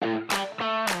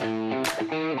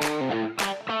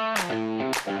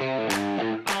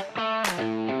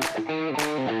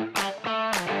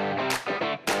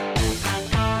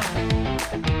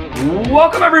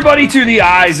Welcome, everybody, to the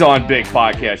Eyes on Big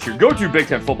podcast, your go-to Big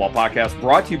Ten football podcast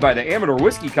brought to you by the Amador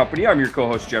Whiskey Company. I'm your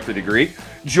co-host, Jeffrey the Greek,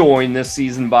 joined this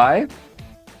season by...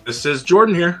 This is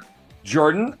Jordan here.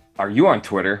 Jordan, are you on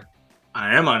Twitter?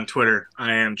 I am on Twitter.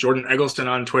 I am Jordan Eggleston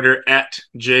on Twitter at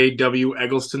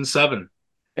JWEggleston7.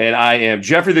 And I am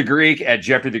Jeffrey the Greek at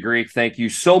Jeffrey the Greek. Thank you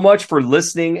so much for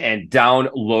listening and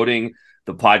downloading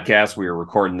the podcast. We are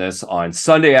recording this on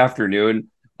Sunday afternoon.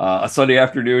 A Sunday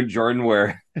afternoon, Jordan,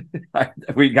 where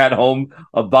we got home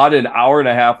about an hour and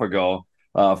a half ago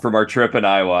from our trip in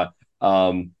Iowa.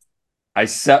 I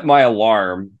set my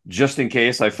alarm just in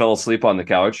case I fell asleep on the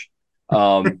couch.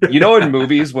 In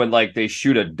movies when like they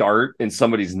shoot a dart in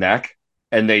somebody's neck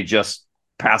and they just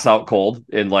pass out cold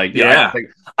and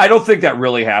I don't think that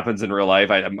really happens in real life.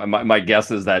 My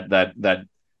guess is that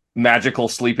magical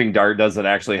sleeping dart doesn't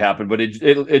actually happen, but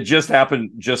it just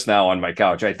happened just now on my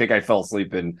couch. I think I fell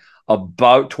asleep in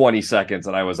about 20 seconds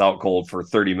and I was out cold for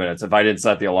 30 minutes. If I didn't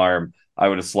set the alarm, I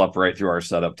would have slept right through our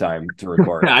setup time to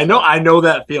record. I know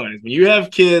that feeling. When you have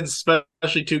kids,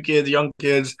 especially two kids, young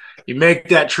kids, you make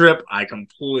that trip. I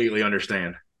completely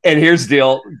understand. And here's the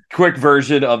deal. Quick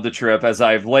version of the trip, as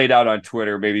I've laid out on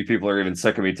Twitter. Maybe people are even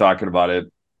sick of me talking about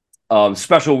it.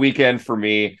 Special weekend for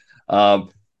me.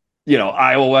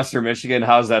 Iowa, Western Michigan.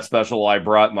 How's that special? I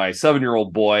brought my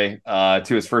 7-year-old boy to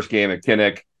his first game at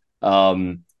Kinnick.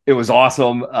 It was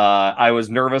awesome. I was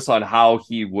nervous on how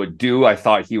he would do. I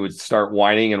thought he would start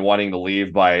whining and wanting to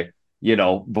leave by,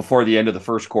 before the end of the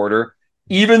first quarter.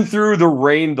 Even through the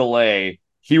rain delay,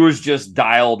 he was just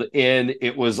dialed in.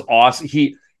 It was awesome.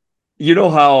 You're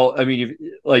probably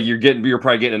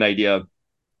getting an idea.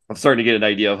 I'm starting to get an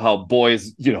idea of how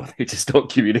boys, they just don't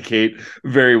communicate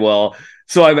very well.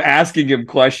 So I'm asking him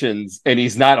questions and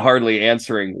he's not hardly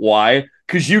answering. Why?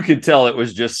 Because you could tell it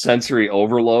was just sensory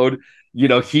overload.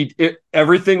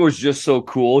 Everything was just so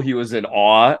cool. He was in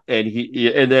awe,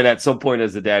 and then at some point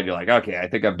as a dad, you're like, okay, I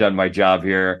think I've done my job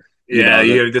here. You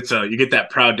get that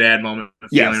proud dad moment.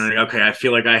 Yes. Like, okay, I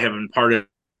feel like I have imparted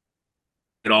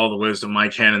all the wisdom I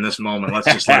can in this moment. Let's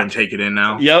just let him take it in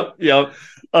now. Yep.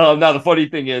 Now the funny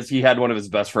thing is, he had one of his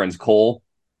best friends, Cole,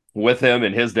 with him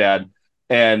and his dad.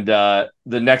 And the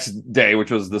next day,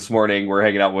 which was this morning, we're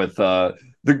hanging out with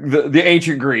the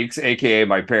ancient Greeks, aka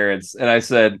my parents. And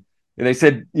they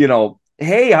said,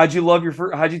 hey, how'd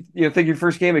you think your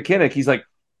first game at Kinnick? He's like,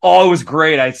 oh, it was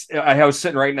great. I was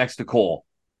sitting right next to Cole,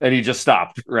 and he just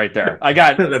stopped right there.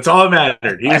 That's all that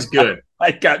mattered. He was good.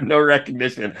 I got no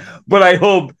recognition, but I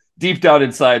hope deep down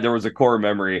inside there was a core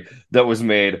memory that was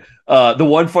made. The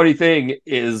one funny thing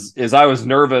is I was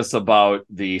nervous about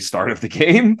the start of the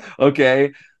game,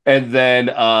 okay, and then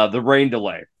the rain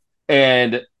delay.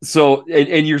 And so,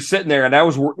 and you're sitting there,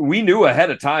 and we knew ahead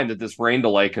of time that this rain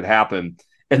delay could happen.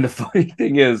 And the funny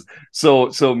thing is,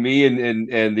 so me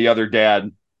and the other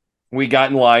dad, we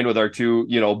got in line with our two,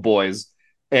 boys,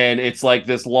 and it's like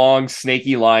this long,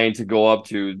 snaky line to go up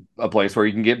to a place where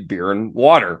you can get beer and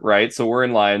water, right? So we're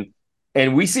in line,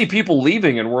 and we see people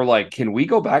leaving, and we're like, can we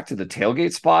go back to the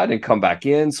tailgate spot and come back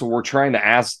in? So we're trying to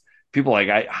ask people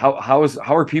like, how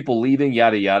are people leaving,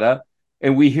 yada, yada.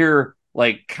 And we hear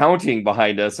like counting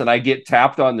behind us, and I get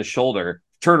tapped on the shoulder,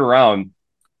 turn around.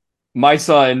 My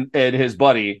son and his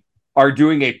buddy are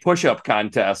doing a push-up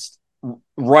contest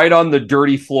right on the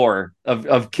dirty floor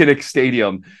of Kinnick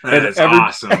Stadium. That is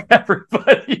awesome.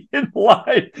 Everybody in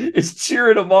line is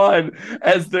cheering them on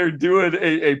as they're doing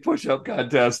a push-up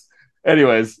contest.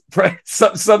 Anyways,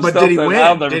 some stuff did he win?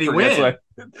 I'll never forget.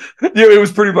 It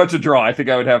was pretty much a draw. I think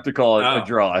I would have to call it a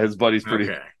draw. His buddy's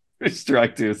pretty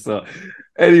strike too. So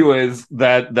anyways,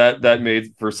 that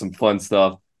made for some fun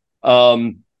stuff.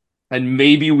 And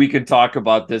maybe we can talk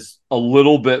about this a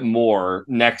little bit more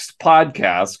next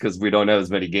podcast because we don't have as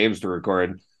many games to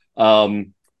record.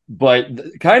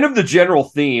 But kind of the general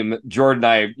theme, Jordan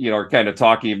and I, are kind of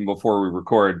talking even before we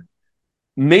record.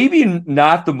 Maybe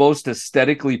not the most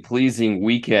aesthetically pleasing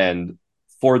weekend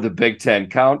for the Big Ten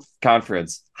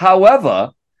conference.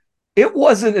 However, it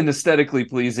wasn't an aesthetically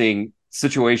pleasing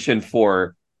situation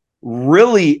for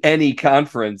really any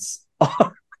conference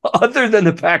other than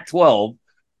the Pac-12,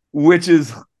 which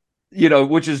is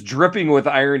dripping with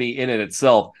irony in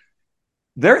itself.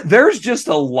 There's just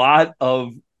a lot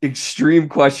of extreme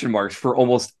question marks for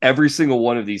almost every single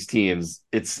one of these teams.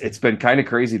 It's been kind of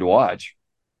crazy to watch.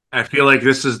 I feel like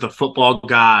this is the football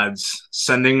gods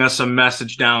sending us a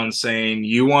message down saying,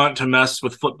 you want to mess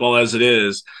with football as it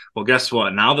is. Well, guess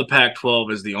what? Now the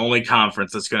Pac-12 is the only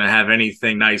conference that's going to have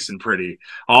anything nice and pretty.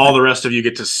 All the rest of you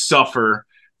get to suffer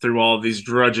through all of these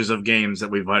drudges of games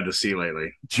that we've had to see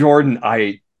lately. Jordan,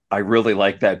 I I really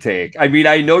like that take. I mean,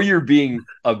 I know you're being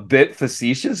a bit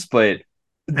facetious, but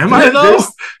Am I though?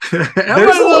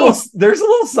 there's a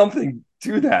little something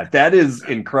to that. That is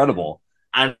incredible.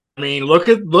 I mean, look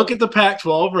at the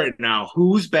Pac-12 right now.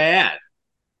 Who's bad?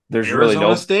 There's really Arizona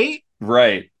no State,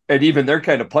 right, and even they're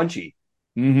kind of punchy.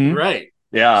 Mm-hmm. right?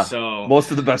 Yeah, So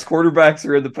most of the best quarterbacks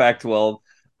are in the Pac-12.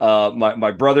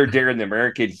 My brother Darren, the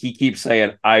American, he keeps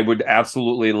saying I would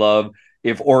absolutely love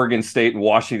if Oregon State and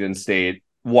Washington State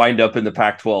wind up in the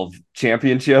Pac-12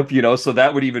 championship. So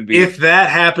that would even be if that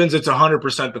happens, it's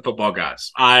 100% the football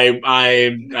gods.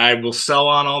 I will sell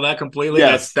on all that completely.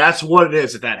 yes, That's what it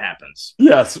is if that happens.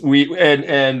 yes. We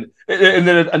and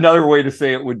then another way to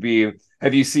say it would be: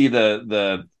 have you seen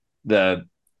the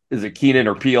is it Keenan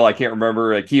or Peele? I can't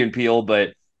remember Key and Peele,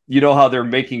 but you know how they're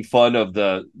making fun of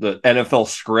the NFL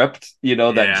script.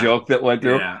 That joke that went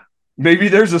through. Yeah. Maybe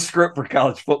there's a script for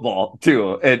college football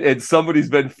too, and somebody's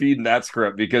been feeding that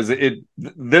script because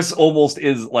this almost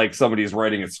is like somebody's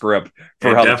writing a script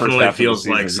for how the first half feels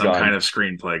of the like some gone. kind of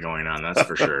screenplay going on. That's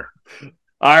for sure.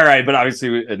 All right, but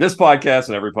obviously in this podcast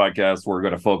and every podcast, we're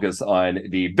going to focus on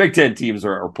the Big Ten teams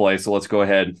or play. So let's go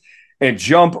ahead and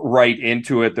jump right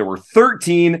into it. There were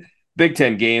 13 Big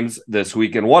Ten games this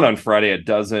weekend, one on Friday, a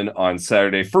dozen on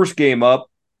Saturday. First game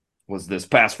up was this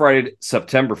past Friday,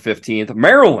 September 15th.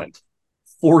 Maryland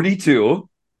 42,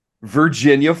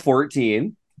 Virginia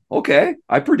 14. Okay,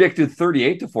 I predicted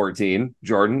 38-14,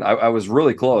 Jordan. I was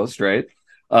really close, right?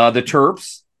 The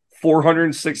Terps,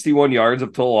 461 yards of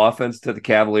total offense to the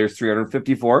Cavaliers,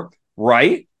 354.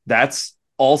 Right? That's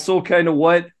also kind of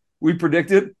what we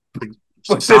predicted.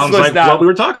 But sounds like what we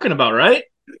were talking about, right?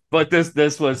 But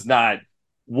this was not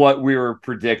what we were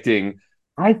predicting.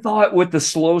 I thought with the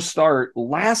slow start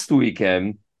last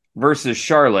weekend versus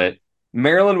Charlotte,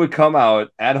 Maryland would come out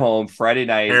at home Friday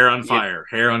night. Hair on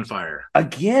fire.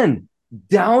 Again,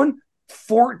 down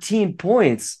 14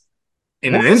 points.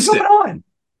 In an instant. What's going on?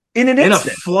 In an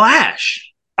instant. In a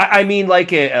flash. I mean,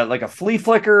 like a flea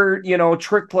flicker,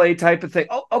 trick play type of thing.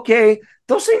 Oh, okay.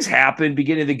 Those things happen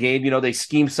beginning of the game. They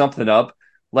scheme something up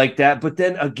like that. But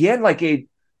then again, like a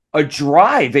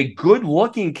drive, a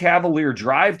good-looking Cavalier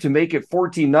drive to make it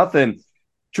 14-0.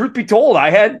 Truth be told, I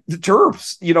had the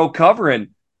Terps, covering.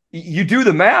 You do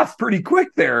the math pretty quick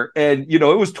there. And, it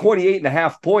was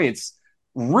 28.5 points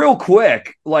real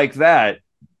quick like that.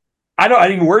 I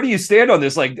mean, where do you stand on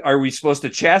this? Like, are we supposed to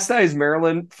chastise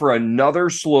Maryland for another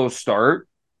slow start?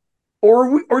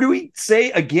 Or do we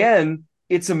say, again,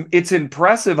 it's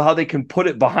impressive how they can put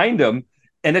it behind them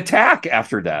and attack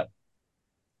after that?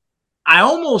 I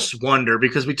almost wonder,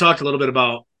 because we talked a little bit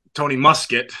about Tony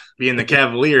Muskett being the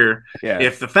Cavalier,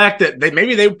 if the fact that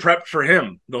maybe they prepped for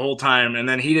him the whole time and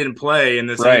then he didn't play and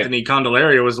this Anthony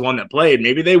Candelaria was the one that played,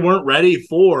 maybe they weren't ready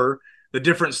for the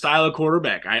different style of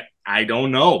quarterback. I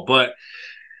don't know, but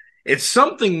it's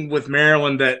something with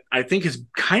Maryland that I think has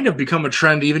kind of become a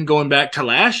trend even going back to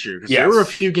last year. Because there were a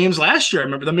few games last year. I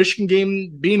remember the Michigan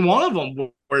game being one of them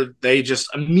where they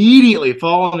just immediately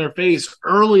fall on their face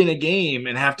early in a game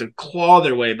and have to claw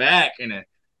their way back. And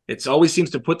it always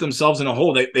seems to put themselves in a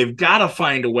hole. They've got to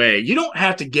find a way. You don't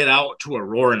have to get out to a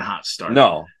roaring hot start.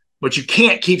 No. But you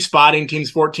can't keep spotting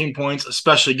teams 14 points,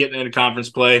 especially getting into conference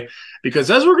play.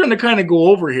 Because as we're going to kind of go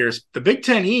over here, the Big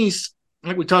Ten East,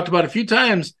 like we talked about a few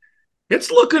times,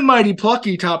 it's looking mighty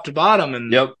plucky top to bottom.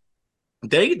 And they're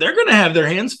going to have their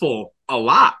hands full a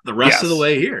lot the rest of the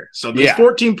way here. So these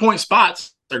 14-point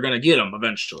spots, they're going to get them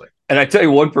eventually. And I tell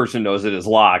you, one person knows it is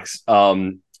Locks.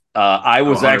 I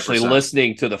was actually 100%.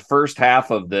 listening to the first half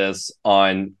of this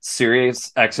on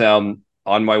Sirius XM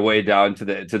on my way down to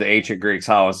the ancient Greek's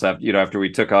house after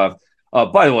we took off.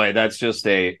 By the way, that's just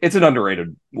it's an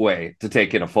underrated way to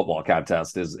take in a football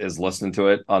contest is listening to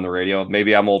it on the radio.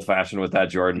 Maybe I'm old fashioned with that,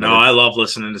 Jordan. No, I love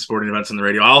listening to sporting events on the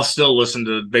radio. I'll still listen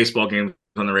to baseball games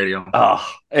on the radio.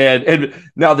 And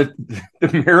now the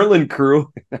Maryland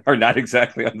crew are not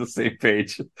exactly on the same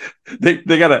page.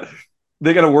 They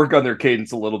gotta work on their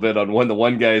cadence a little bit on when the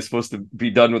one guy is supposed to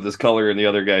be done with his color and the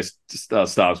other guy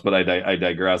stops. But I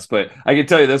digress. But I can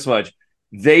tell you this much.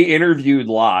 They interviewed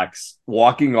Locks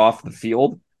walking off the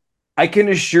field. I can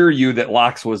assure you that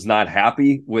Locks was not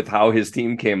happy with how his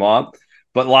team came off.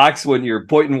 But Locks, when you're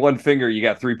pointing one finger, you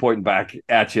got three pointing back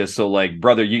at you. So, like,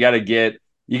 brother, you got to get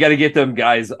them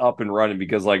guys up and running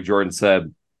because, like Jordan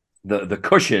said, the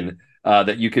cushion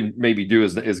that you can maybe do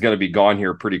is going to be gone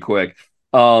here pretty quick.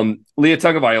 Leah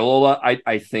Tagovailoa,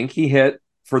 I think he hit,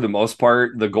 for the most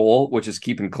part, the goal, which is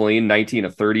keeping clean, 19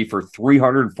 of 30 for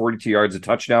 342 yards, a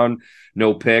touchdown,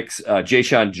 no picks.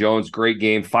 Jayshon Jones, great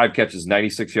game, 5 catches,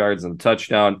 96 yards and a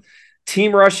touchdown.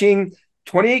 Team rushing,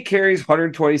 28 carries,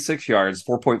 126 yards,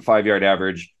 4.5 yard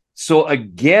average. So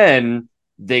again,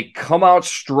 they come out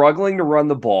struggling to run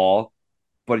the ball,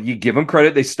 but you give them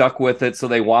credit. They stuck with it. So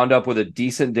they wound up with a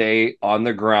decent day on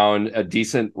the ground, a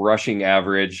decent rushing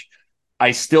average.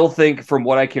 I still think, from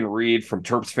what I can read from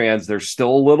Terps fans, there's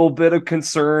still a little bit of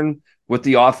concern with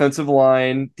the offensive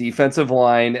line, defensive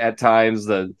line at times,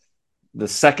 the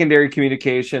secondary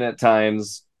communication at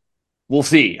times. We'll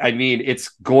see. I mean, it's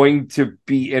going to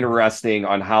be interesting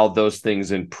on how those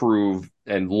things improve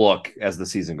and look as the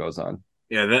season goes on.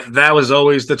 Yeah, that was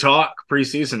always the talk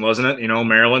preseason, wasn't it?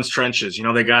 Maryland's trenches.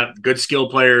 They got good skill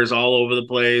players all over the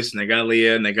place, and they got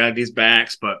Leah, and they got these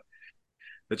backs, but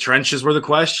the trenches were the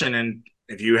question. And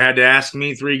if you had to ask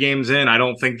me 3 games in, I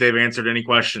don't think they've answered any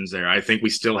questions there. I think we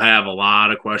still have a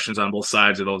lot of questions on both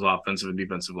sides of those offensive and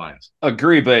defensive lines.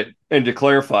 Agree, and to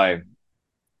clarify,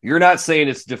 you're not saying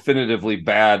it's definitively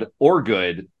bad or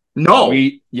good. No.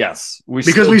 Because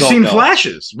we've seen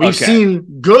flashes. We've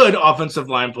seen good offensive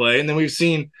line play, and then we've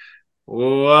seen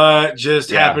what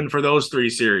just happened for those 3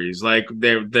 series. Like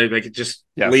they just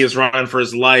Leah's running for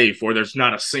his life, or there's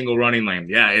not a single running lane.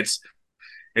 Yeah,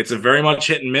 it's a very much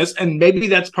hit and miss, and maybe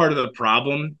that's part of the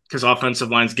problem because offensive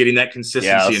line's getting that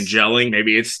consistency and gelling.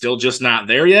 Maybe it's still just not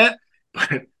there yet.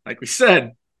 But like we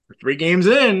said, 3 games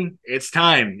in, it's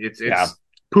time. It's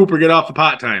poop or get off the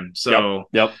pot time. So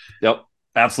yep.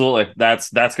 Absolutely. That's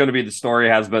going to be the story,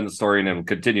 has been the story, and it will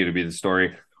continue to be the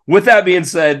story. With that being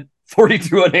said,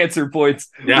 42 unanswered points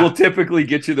will typically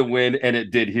get you the win, and it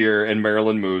did here, and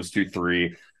Maryland moves to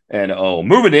 3-0.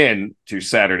 Moving in to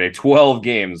Saturday, 12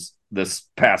 games this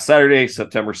past Saturday,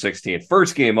 September 16th.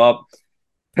 First game up,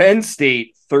 Penn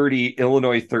State 30,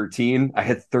 Illinois 13. I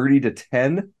had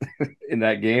 30-10 in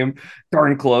that game.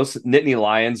 Darn close. Nittany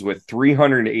Lions with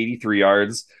 383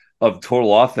 yards of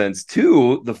total offense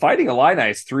to the Fighting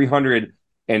Illini's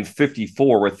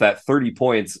 354 with that 30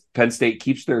 points. Penn State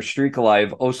keeps their streak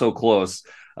alive, oh so close,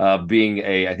 being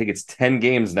I think it's 10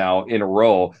 games now in a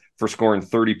row for scoring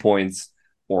 30 points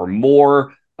or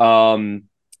more.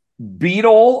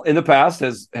 Beadle in the past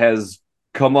has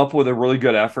come up with a really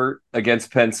good effort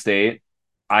against Penn State.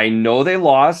 I know they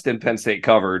lost and Penn State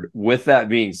covered. With that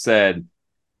being said,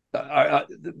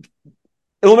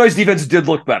 Illinois' defense did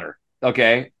look better.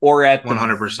 Okay. Or at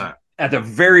 100%. At the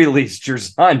very least,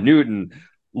 Jerzon Newton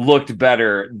looked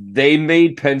better. They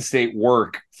made Penn State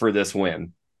work for this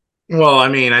win. Well, I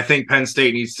mean, I think Penn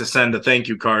State needs to send a thank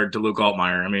you card to Luke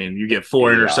Altmaier. I mean, you get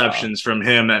 4 interceptions from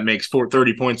him. That makes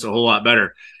 30 points a whole lot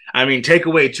better. I mean, take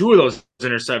away 2 of those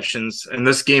interceptions, and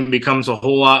this game becomes a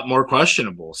whole lot more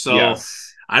questionable. So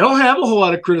I don't have a whole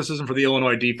lot of criticism for the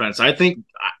Illinois defense. I think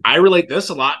I relate this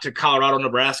a lot to Colorado,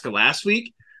 Nebraska last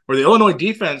week, where the Illinois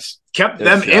defense kept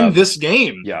them in this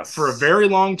game for a very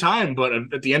long time. But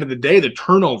at the end of the day, the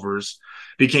turnovers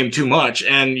became too much.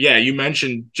 And you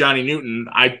mentioned Johnny Newton.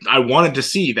 I wanted to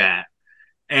see that.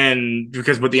 And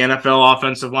because with the NFL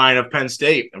offensive line of Penn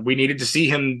State, we needed to see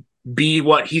him be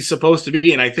what he's supposed to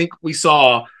be. And I think we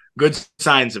saw good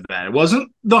signs of that. It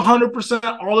wasn't the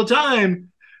 100% all the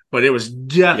time, but it was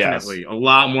definitely a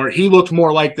lot more. He looked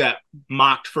more like that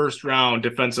mocked first round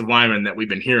defensive lineman that we've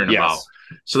been hearing about.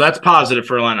 So that's positive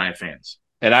for Illini fans.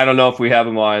 And I don't know if we have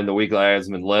him on the weekly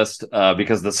Heisman list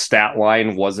because the stat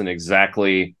line wasn't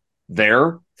exactly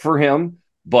there for him,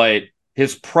 but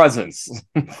his presence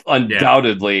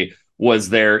undoubtedly was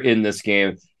there in this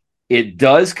game. It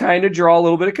does kind of draw a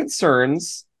little bit of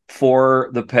concerns for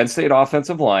the Penn State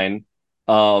offensive line.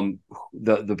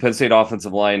 The Penn State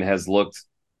offensive line has looked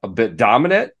a bit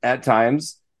dominant at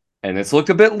times, and it's looked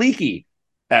a bit leaky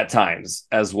at times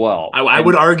as well. I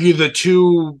would argue the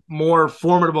 2 more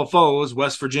formidable foes,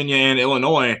 West Virginia and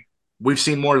Illinois, we've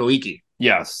seen more leaky.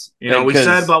 Yes. We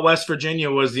said about West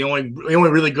Virginia was the only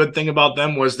really good thing about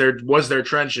them was their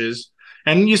trenches.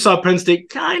 And you saw Penn State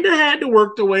kind of had to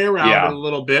work their way around it a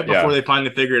little bit before they finally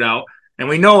figured it out. And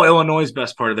we know Illinois'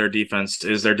 best part of their defense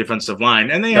is their defensive line,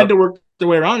 and they had to work their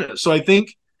way around it. So I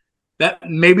think that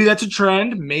maybe that's a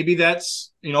trend. Maybe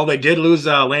that's, they did lose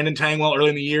Landon Tangwell early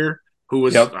in the year, who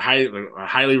was a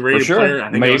highly rated player. I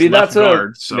think maybe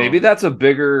that's maybe that's a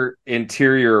bigger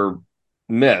interior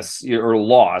miss or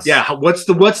loss. Yeah, what's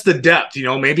the depth?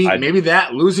 Maybe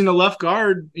that losing a left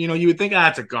guard. You would think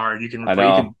it's a guard. You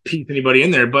can piece anybody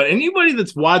in there, but anybody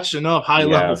that's watched enough high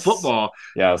level football,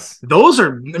 those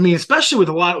are. I mean, especially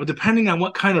with depending on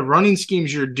what kind of running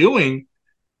schemes you're doing,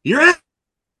 you're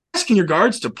asking your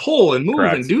guards to pull and move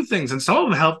and do things, and some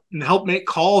of them help make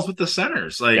calls with the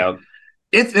centers.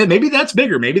 Maybe that's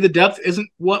bigger. Maybe the depth isn't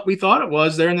what we thought it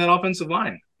was there in that offensive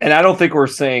line. And I don't think we're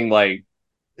saying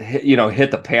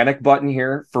hit the panic button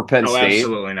here for Penn Oh, State.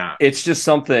 absolutely not. It's just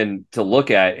something to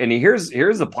look at. And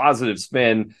here's a positive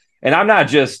spin. And I'm not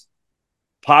just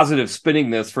positive spinning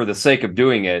this for the sake of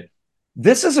doing it.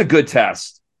 This is a good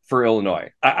test for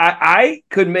Illinois. I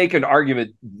could make an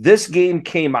argument. This game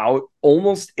came out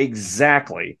almost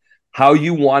exactly how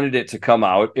you wanted it to come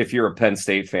out if you're a Penn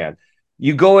State fan.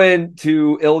 You go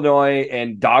into Illinois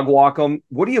and dog walk them.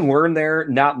 What do you learn there?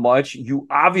 Not much. You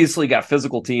obviously got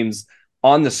physical teams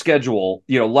on the schedule,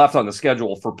 left on the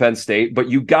schedule for Penn State, but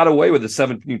you got away with a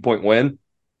 17-point win.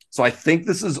 So I think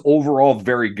this is overall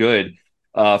very good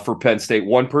for Penn State.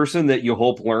 One person that you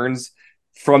hope learns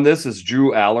from this is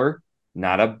Drew Aller.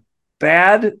 Not a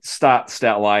bad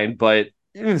stat line, but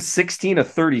 16 of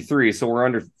 33. So we're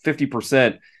under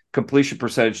 50% completion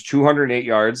percentage, 208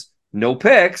 yards, no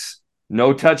picks,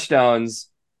 no touchdowns.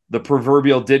 The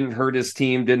proverbial didn't hurt his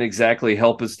team, didn't exactly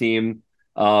help his team.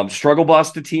 Struggle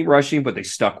bus to team rushing, but they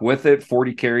stuck with it.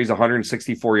 40 carries,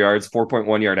 164 yards,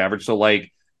 4.1 yard average. So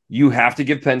you have to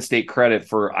give Penn State credit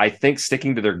for, I think,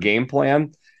 sticking to their game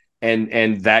plan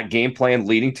and that game plan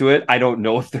leading to it. I don't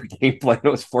know if their game plan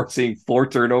was forcing 4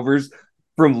 turnovers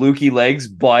from Lukey Legs,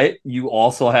 but you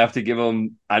also have to give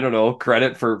them, I don't know,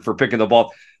 credit for picking the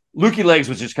ball. Lukey Legs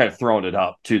was just kind of throwing it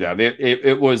up to them.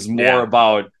 It was more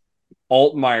about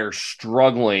Altmaier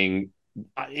struggling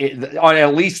on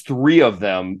at least 3 of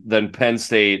them than Penn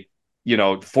State,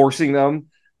 forcing them.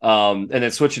 And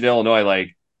then switching to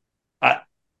Illinois,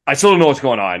 I still don't know what's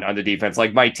going on the defense.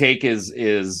 My take is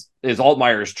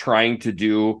Altmaier is trying to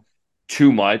do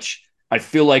too much. I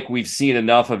feel like we've seen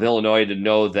enough of Illinois to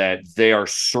know that they are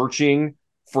searching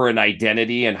for an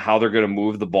identity and how they're going to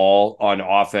move the ball on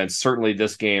offense. Certainly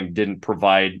this game didn't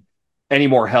provide any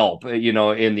more help,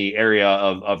 in the area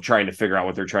of trying to figure out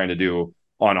what they're trying to do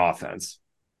on offense.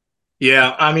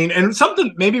 Yeah, I mean, and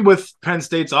something maybe with Penn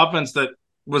State's offense that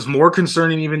was more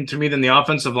concerning even to me than the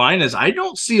offensive line is I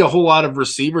don't see a whole lot of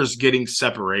receivers getting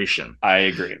separation. I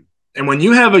agree. And when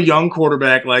you have a young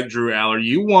quarterback like Drew Aller,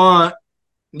 you want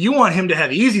him to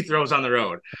have easy throws on the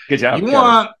road. Good job. You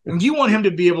want him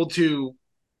to be able to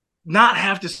not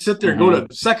have to sit there, go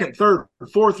to second, third, or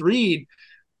fourth read,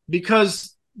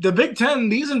 because the Big Ten,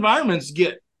 these environments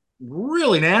get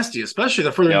really nasty, especially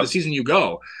the further into the season you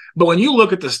go. But when you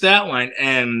look at the stat line,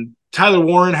 and Tyler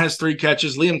Warren has 3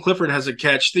 catches, Liam Clifford has a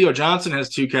catch, Theo Johnson has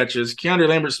 2 catches, Keandre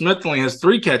Lambert-Smith only has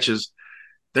 3 catches,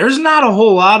 there's not a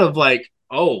whole lot of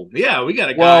oh, yeah, we got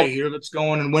a guy here that's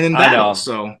going and winning battles.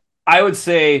 So I would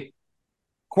say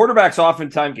quarterbacks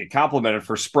oftentimes get complimented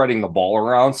for spreading the ball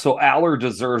around. So Aller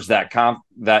deserves that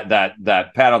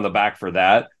that pat on the back for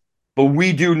that. But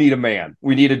we do need a man.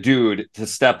 We need a dude to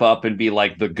step up and be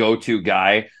the go-to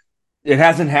guy. It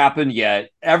hasn't happened yet.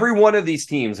 Every one of these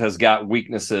teams has got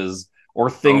weaknesses or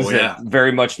things that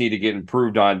very much need to get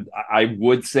improved on. I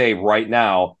would say right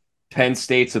now, Penn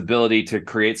State's ability to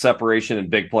create separation and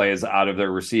big plays out of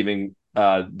their receiving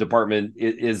department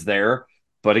is there.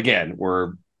 But again,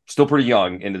 we're still pretty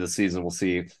young into the season. We'll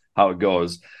see how it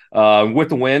goes. With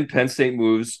the win, Penn State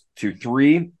moves to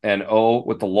 3-0.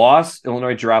 With the loss,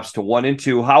 Illinois drops to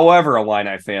 1-2. However,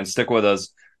 Illini fans, stick with us.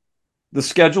 The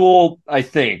schedule, I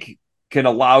think, can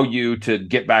allow you to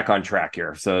get back on track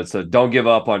here. So don't give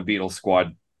up on Beetle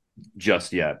Squad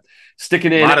just yet.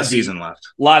 Sticking in. A lot of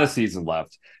season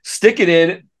left. Sticking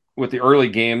in with the early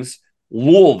games.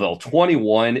 Louisville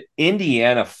 21,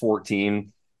 Indiana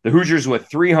 14. The Hoosiers with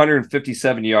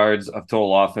 357 yards of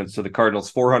total offense to the Cardinals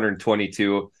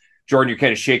 422. Jordan, you're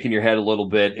kind of shaking your head a little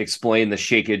bit. Explain the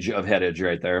shakeage of headage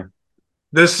right there.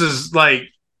 This is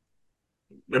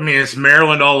it's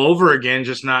Maryland all over again,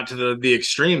 just not to the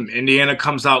extreme. Indiana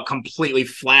comes out completely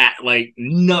flat,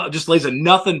 just lays a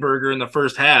nothing burger in the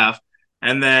first half,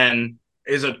 and then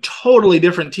is a totally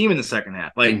different team in the second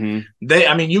half.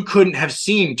 You couldn't have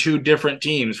seen 2 different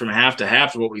teams from half to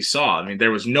half of what we saw. I mean,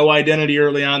 there was no identity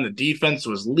early on. The defense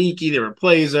was leaky. There were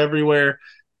plays everywhere.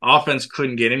 Offense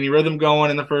couldn't get any rhythm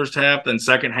going in the first half. Then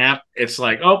second half, it's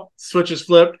switch is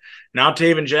flipped. Now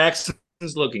Taven Jackson's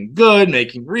looking good,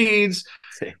 making reads.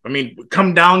 I mean,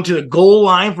 come down to the goal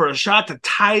line for a shot to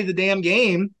tie the damn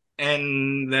game,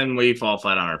 and then we fall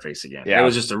flat on our face again. Yeah. It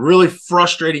was just a really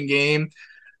frustrating game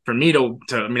for me to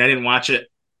I didn't watch it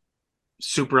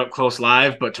super up close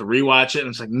live, but to rewatch it, and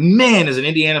it's man, as an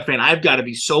Indiana fan, I've got to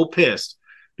be so pissed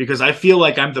because I feel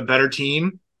like I'm the better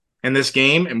team in this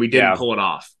game, and we didn't pull it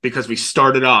off because we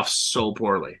started off so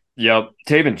poorly. Yep.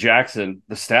 Taven Jackson,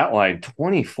 the stat line,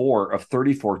 24 of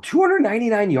 34,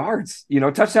 299 yards.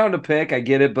 Touchdown to pick, I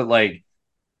get it, but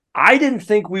I didn't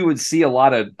think we would see a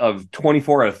lot of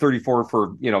 24 out of 34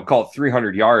 for, call it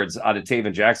 300 yards out of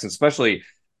Taven Jackson, especially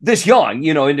this young,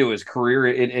 into his career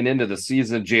and into the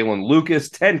season. Jalen Lucas,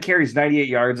 10 carries, 98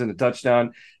 yards and a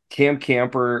touchdown. Cam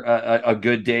Camper, a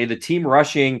good day. The team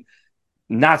rushing,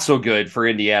 not so good for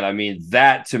Indiana. I mean,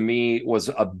 that to me was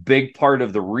a big part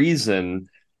of the reason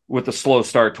with the slow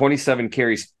start. 27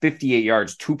 carries, 58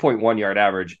 yards, 2.1 yard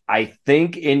average. I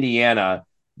think Indiana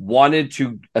wanted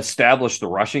to establish the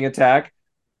rushing attack.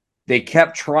 They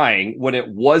kept trying. When it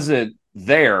wasn't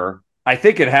there, I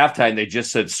think at halftime they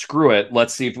just said, screw it.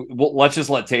 Let's just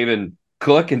let Taven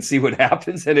cook and see what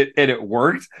happens. And it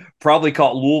worked. Probably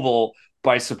caught Louisville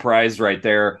by surprise right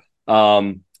there.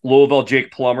 Louisville,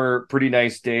 Jake Plummer, pretty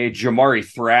nice day. Jamari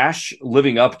Thrash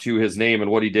living up to his name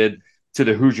and what he did to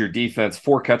the Hoosier defense.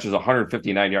 4 catches,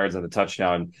 159 yards and a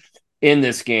touchdown in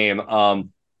this game.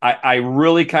 I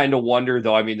really kind of wonder,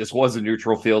 though. I mean, this was a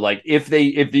neutral field. Like if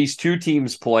these two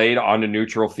teams played on a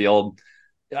neutral field,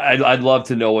 I'd love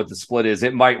to know what the split is.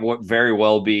 It might very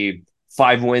well be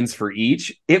 5 wins for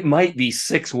each. It might be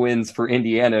 6 wins for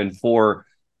Indiana and 4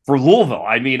 for Louisville.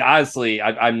 I mean, honestly,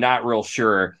 I'm not real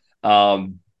sure.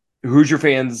 Hoosier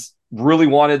fans really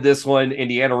wanted this one.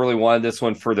 Indiana really wanted this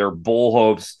one for their bowl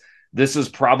hopes. This is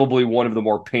probably one of the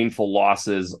more painful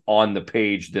losses on the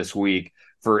page this week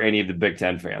for any of the Big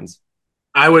Ten fans.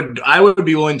 I would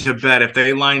be willing to bet if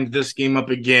they lined this game up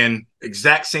again,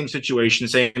 exact same situation,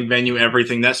 same venue,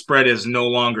 everything, that spread is no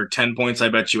longer 10 points. I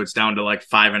bet you it's down to like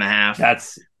 5.5.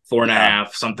 That's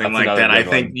 4.5, something like that. I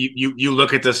think you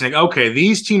look at this and think, okay,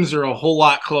 these teams are a whole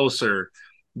lot closer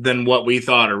than what we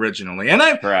thought originally. And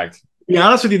correct. To be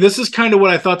honest with you, this is kind of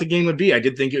what I thought the game would be. I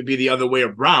did think it would be the other way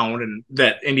around and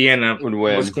that Indiana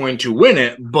was going to win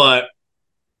it, but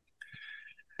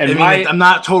I'm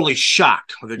not totally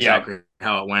shocked with exactly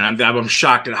how it went. I'm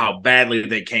shocked at how badly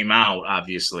they came out,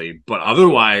 obviously, but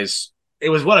otherwise, it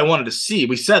was what I wanted to see.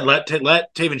 We said let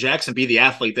Taven Jackson be the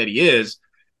athlete that he is.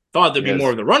 Thought there'd be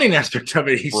more of the running aspect of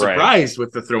it. He's surprised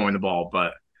with the throwing the ball,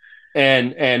 but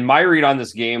and my read on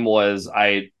this game was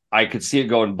I could see it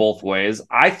going both ways.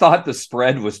 I thought the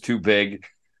spread was too big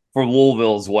for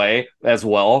Louisville's way as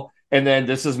well. And then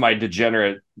this is my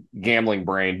degenerate gambling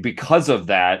brain. Because of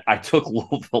that, I took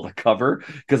Louisville to cover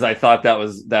because I thought that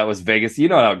was Vegas. You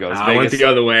know how it goes. I went the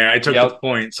other way. I took the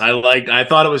points. I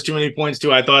thought it was too many points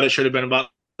too. I thought it should have been about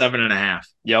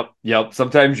 7.5. Yep.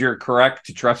 Sometimes you're correct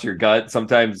to trust your gut.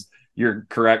 Sometimes you're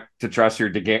correct to trust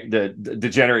your the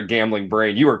degenerate gambling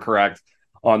brain. You were correct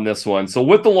on this one. So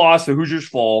with the loss, the Hoosiers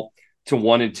fall to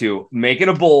 1-2. Making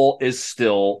a bowl is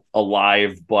still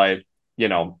alive, but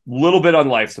little bit on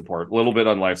life support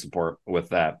with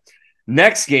that.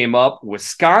 Next game up,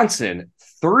 Wisconsin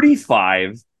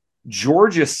 35,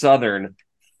 Georgia Southern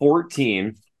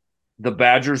 14. The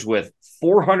Badgers with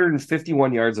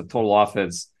 451 yards of total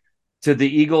offense to the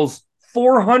Eagles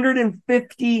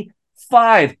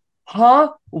 455. Huh?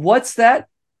 What's that?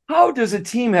 How does a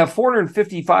team have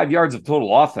 455 yards of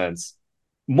total offense?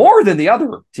 More than the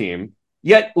other team,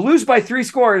 yet lose by 3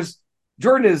 scores.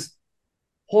 Jordan is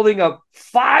holding up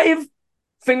 5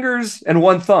 fingers and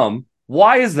 1 thumb.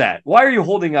 Why is that? Why are you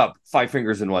holding up 5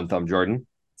 fingers and 1 thumb, Jordan?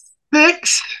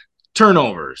 6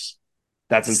 turnovers.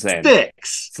 That's insane.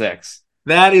 6.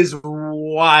 That is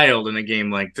wild in a game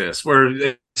like this, where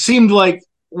it seemed like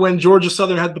when Georgia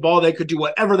Southern had the ball, they could do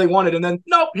whatever they wanted. And then,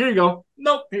 nope, here you go.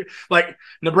 Nope. Like,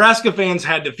 Nebraska fans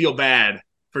had to feel bad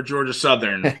for Georgia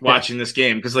Southern watching this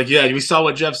game. Because, we saw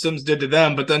what Jeff Sims did to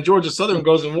them, but then Georgia Southern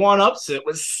goes and one-ups it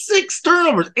with 6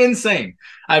 turnovers. Insane.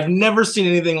 I've never seen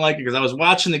anything like it because I was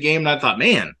watching the game and I thought,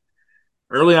 man,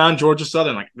 early on, Georgia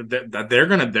Southern, they're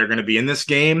gonna be in this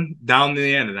game down to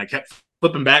the end. And I kept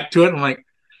flipping back to it. And I'm like,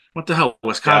 what the hell?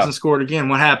 Wisconsin scored again.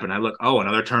 What happened? I look,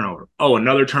 another turnover.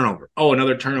 Another turnover.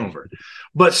 Another turnover.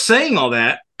 But saying all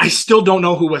that, I still don't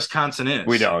know who Wisconsin is.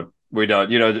 We don't.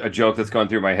 A joke that's gone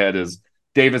through my head is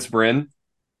Davis Brin.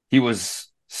 He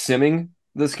was simming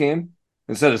this game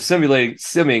instead of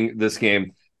simming this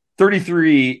game.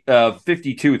 33,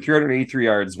 52, 383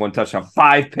 yards, 1 touchdown,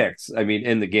 5 picks. I mean,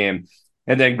 in the game.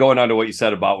 And then going on to what you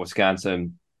said about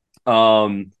Wisconsin.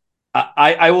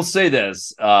 I will say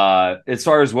this, as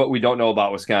far as what we don't know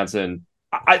about Wisconsin,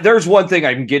 there's one thing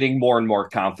I'm getting more and more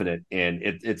confident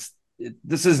in.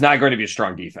 This is not going to be a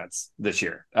strong defense this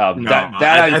year.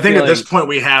 I think at this point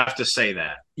we have to say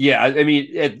that. Yeah, I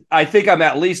mean, I think I'm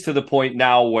at least to the point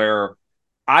now where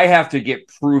I have to get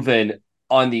proven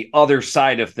on the other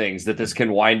side of things that this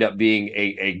can wind up being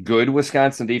a good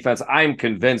Wisconsin defense. I'm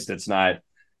convinced it's not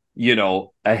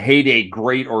a heyday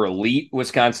great or elite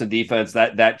Wisconsin defense.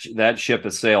 That ship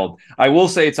has sailed. I will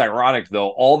say it's ironic though.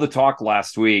 All the talk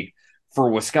last week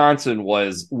for Wisconsin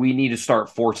was we need to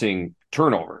start forcing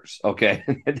turnovers. Okay.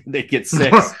 They get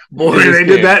 6. Boy, they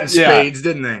did that in spades,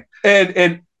 didn't they?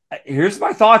 And here's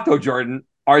my thought though, Jordan.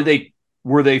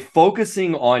 Were they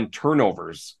focusing on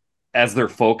turnovers as their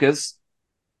focus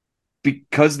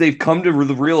because they've come to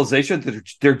the realization that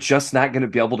they're just not going to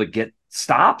be able to get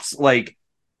stops? Like,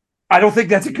 I don't think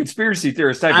that's a conspiracy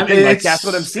theorist type of thing. Like, that's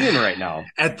what I'm seeing right now.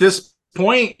 At this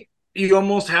point, you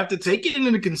almost have to take it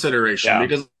into consideration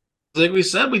because, like we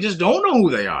said, we just don't know who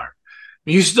they are.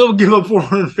 You still give up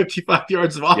 455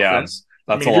 yards of offense. Yeah,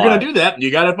 that's if you're going to do that,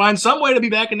 you got to find some way to be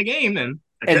back in the game. And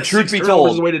truth be told,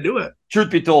 is the way to do it.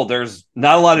 Truth be told, there's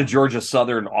not a lot of Georgia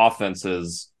Southern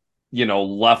offenses,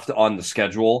 left on the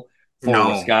schedule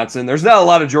for Wisconsin. There's not a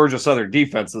lot of Georgia Southern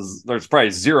defenses. There's probably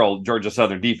 0 Georgia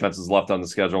Southern defenses left on the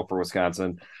schedule for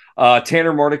Wisconsin.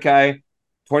 Tanner Mordecai,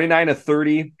 19 of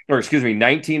 30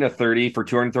 for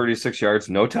 236 yards,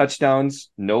 no touchdowns,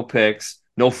 no picks,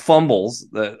 no fumbles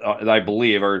that I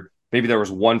believe, or maybe there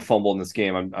was one fumble in this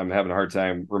game. I'm having a hard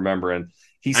time remembering.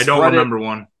 I don't remember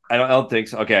one. I don't think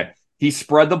so. Okay. He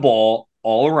spread the ball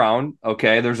all around.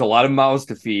 Okay. There's a lot of mouths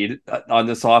to feed on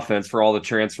this offense for all the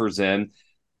transfers in.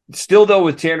 Still, though,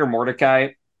 with Tanner Mordecai,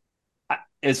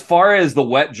 as far as the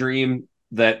wet dream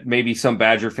that maybe some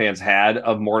Badger fans had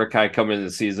of Mordecai coming into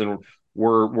the season,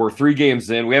 we're 3 games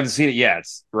in. We haven't seen it yet,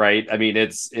 right? I mean,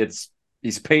 he's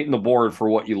painting the board for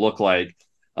what you look like.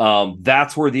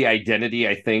 That's where the identity,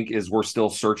 I think, is we're still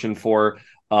searching for.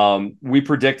 We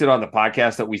predicted on the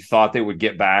podcast that we thought they would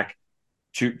get back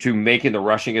to making the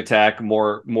rushing attack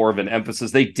more of an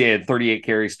emphasis. They did. 38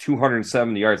 carries,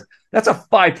 270 yards. That's a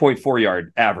 5.4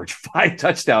 yard average, 5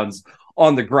 touchdowns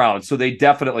on the ground. So they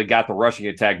definitely got the rushing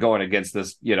attack going against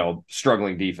this,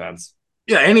 struggling defense.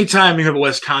 Yeah, anytime you have a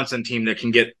Wisconsin team that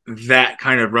can get that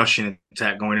kind of rushing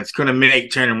attack going, it's going to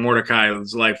make Tanner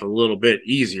Mordecai's life a little bit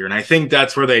easier. And I think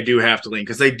that's where they do have to lean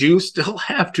because they do still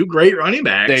have 2 great running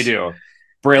backs. They do.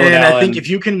 Braylon Allen. I think if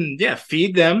you can,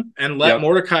 feed them and let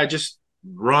Mordecai just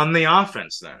run the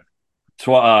offense then.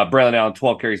 Braylon Allen,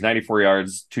 12 carries, 94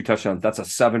 yards, 2 touchdowns. That's a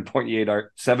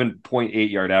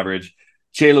 7.8 yard average.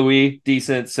 Che Louis,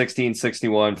 decent,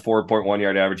 16-61, 4.1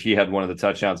 yard average. He had one of the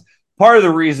touchdowns. Part of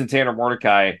the reason Tanner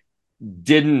Mordecai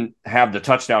didn't have the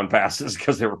touchdown passes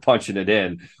because they were punching it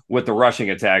in with the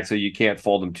rushing attack, so you can't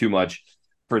fold them too much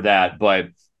for that. But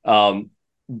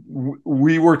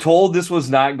we were told this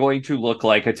was not going to look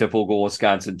like a typical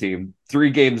Wisconsin team. 3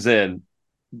 games in,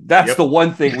 that's the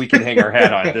one thing we can hang our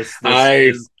hat on. This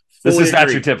is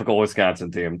not your typical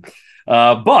Wisconsin team.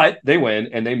 But they win,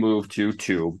 and they move to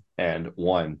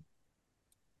 2-1.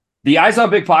 The Eyes on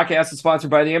Big podcast is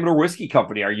sponsored by the Amador Whiskey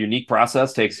Company. Our unique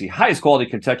process takes the highest quality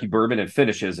Kentucky bourbon and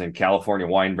finishes in California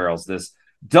wine barrels. This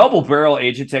double barrel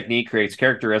aging technique creates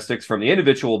characteristics from the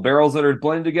individual barrels that are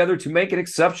blended together to make an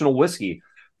exceptional whiskey.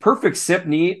 Perfect sip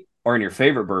neat or in your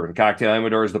favorite bourbon cocktail.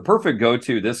 Amador is the perfect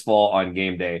go-to this fall on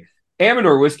game day.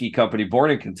 Amador Whiskey Company, born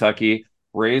in Kentucky,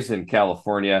 raised in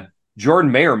California.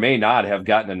 Jordan may or may not have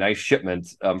gotten a nice shipment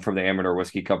from the Amador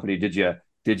Whiskey Company. Did you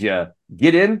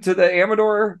get into the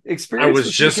Amador experience? I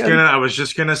was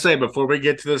just gonna say before we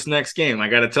get to this next game, I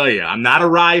got to tell you, I'm not a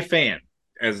rye fan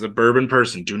as a bourbon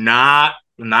person. I'm not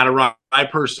a rye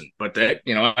person, but that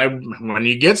when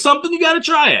you get something, you got to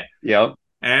try it. Yep.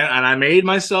 And I made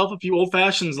myself a few old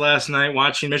fashions last night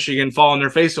watching Michigan fall on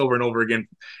their face over and over again.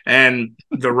 And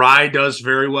the rye does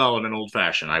very well in an old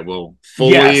fashioned. I will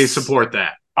fully support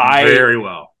that. Very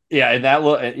well. Yeah, and that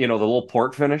the little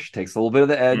port finish takes a little bit of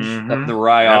the edge of the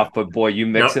rye off, but boy, you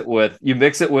mix it with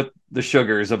the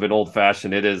sugars of an old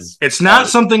fashioned. It's not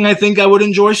something I think I would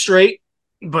enjoy straight,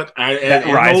 but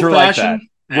ryes are like that.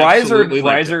 Ryes are an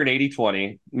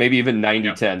 80-20, maybe even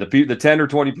 90-10. The 10 or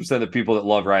 20% of the people that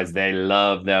love ryes, they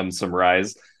love them some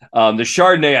ryes. The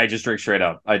Chardonnay, I just drink straight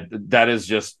up. That is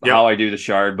just how I do the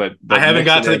Chard. But I haven't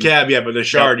got to the cab yet, but the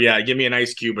Chard, give me an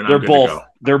ice cube and they're I'm good both. To go.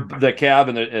 They're the cab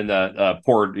and the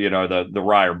poured, the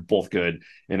rye are both good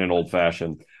in an old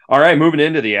fashioned. All right, moving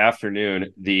into the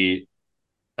afternoon, the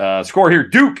score here: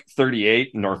 Duke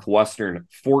 38, Northwestern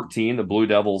 14. The Blue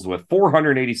Devils with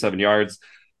 487 yards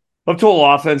of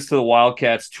total offense to the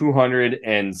Wildcats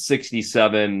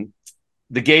 267.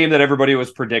 The game that everybody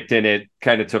was predicting, it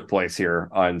kind of took place here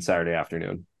on Saturday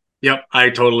afternoon. Yep,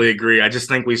 I totally agree. I just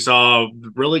think we saw a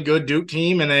really good Duke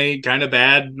team and a kind of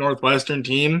bad Northwestern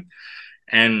team.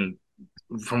 And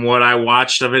from what I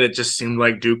watched of it, it just seemed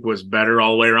like Duke was better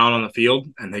all the way around on the field,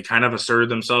 and they kind of asserted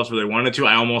themselves where they wanted to.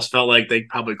 I almost felt like they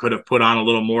probably could have put on a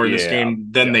little more in this game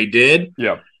than they did.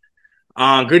 Yeah.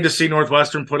 Good to see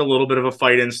Northwestern put a little bit of a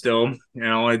fight in still.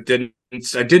 I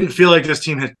didn't feel like this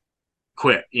team had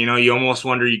quit. You almost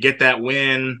wonder, you get that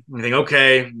win, you think,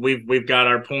 okay, we've got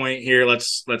our point here.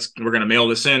 We're gonna mail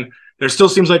this in. There still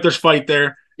seems like there's fight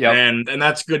there. Yep. And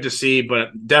that's good to see, but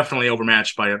definitely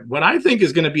overmatched by what I think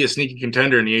is going to be a sneaky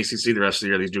contender in the ACC the rest of the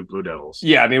year, these Duke Blue Devils.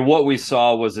 Yeah, I mean, what we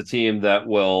saw was a team that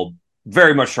will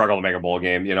very much struggle to make a bowl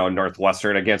game,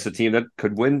 Northwestern against a team that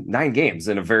could win 9 games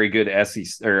in a very good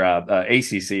SEC or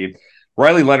ACC.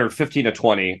 Riley Leonard, 15 to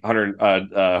 20,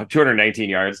 219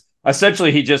 yards.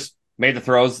 Essentially, he just made the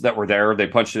throws that were there. They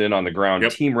punched it in on the ground.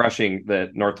 Yep. Team rushing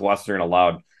that Northwestern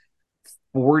allowed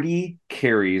 40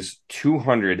 carries,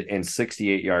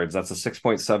 268 yards. That's a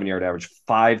 6.7 yard average,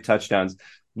 5 touchdowns.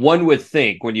 One would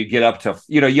think when you get up to,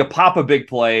 you pop a big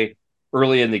play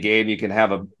early in the game, you can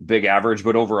have a big average,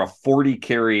 but over a 40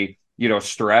 carry,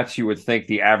 stretch, you would think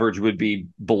the average would be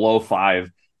below 5.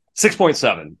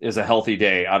 6.7 is a healthy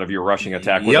day out of your rushing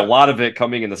attack, with a lot of it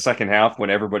coming in the second half when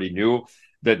everybody knew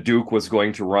that Duke was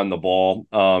going to run the ball.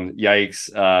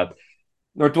 Yikes.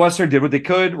 Northwestern did what they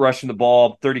could, rushing the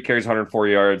ball, 30 carries, 104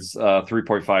 yards,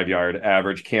 3.5 yard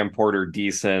average. Cam Porter,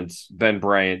 decent. Ben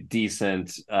Bryant,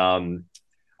 decent.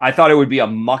 I thought it would be a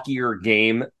muckier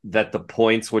game, that the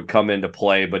points would come into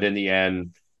play, but in the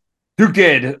end, Duke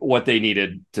did what they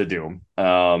needed to do.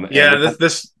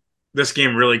 This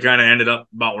game really kind of ended up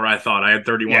about where I thought. I had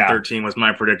 31-13 was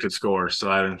my predicted score, so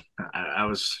I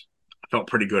felt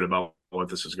pretty good about what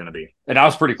this was going to be. And I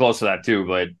was pretty close to that too,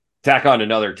 but tack on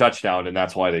another touchdown, and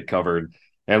that's why they covered.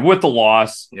 And with the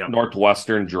loss,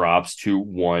 Northwestern drops to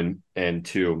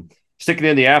 1-2. Sticking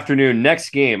in the afternoon, next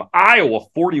game, Iowa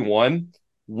 41,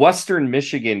 Western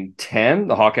Michigan 10.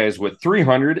 The Hawkeyes with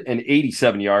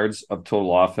 387 yards of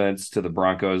total offense to the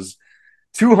Broncos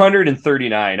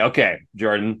 239. Okay,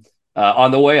 Jordan, on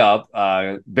the way up,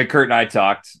 Big Kurt and I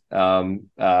talked,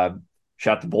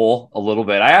 shot the bull a little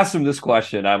bit. I asked him this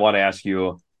question. I want to ask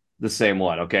you the same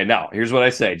one. Okay, now here's what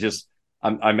I say.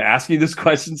 I'm asking this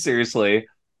question seriously.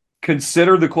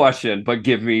 Consider the question, but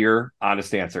give me your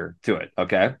honest answer to it.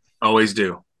 Okay. Always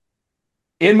do.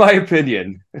 In my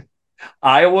opinion,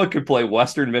 Iowa could play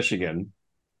Western Michigan,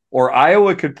 or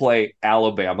Iowa could play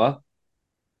Alabama,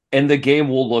 and the game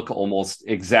will look almost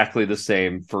exactly the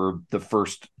same for the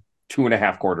first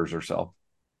 2.5 quarters or so.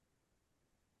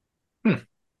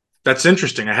 That's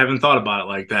interesting. I haven't thought about it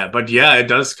like that, but yeah, it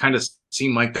does kind of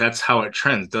seem like that's how it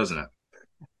trends, doesn't it?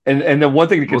 And the one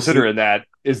thing to consider in that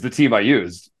is the team I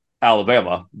used,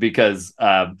 Alabama, because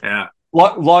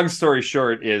long story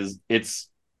short is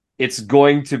it's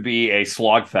going to be a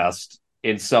slogfest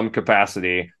in some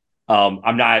capacity.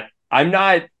 I'm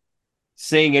not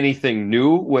saying anything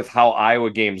new with how Iowa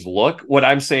games look. What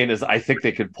I'm saying is I think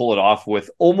they could pull it off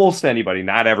with almost anybody,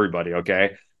 not everybody.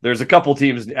 Okay. There's a couple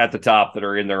teams at the top that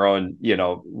are in their own,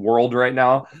 world right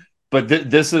now, but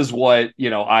this is what,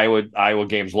 Iowa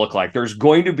games look like. There's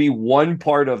going to be one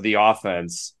part of the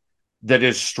offense that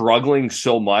is struggling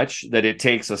so much that it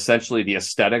takes essentially the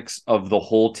aesthetics of the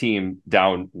whole team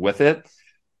down with it.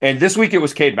 And this week it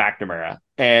was Cade McNamara,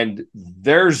 and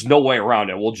there's no way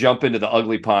around it. We'll jump into the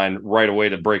ugly pond right away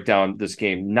to break down this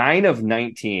game. 9 of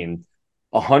 19,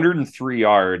 103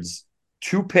 yards,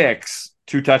 2 picks,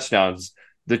 2 touchdowns.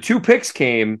 The 2 picks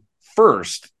came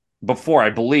first before, I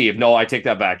believe. No, I take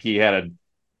that back. He had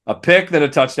a pick, then a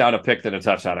touchdown, a pick, then a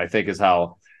touchdown, I think is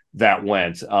how that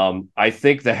went. I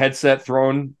think the headset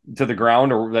thrown to the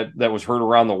ground, or that was heard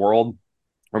around the world,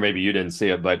 or maybe you didn't see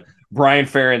it, but Brian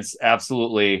Ferentz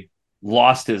absolutely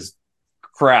lost his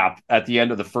crap at the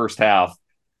end of the first half.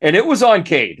 And it was on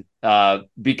Cade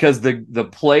because the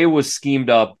play was schemed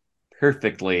up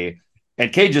perfectly,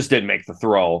 and Cade just didn't make the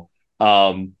throw.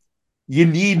 You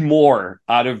need more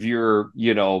out of your,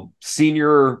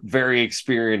 senior, very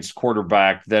experienced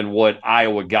quarterback than what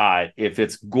Iowa got if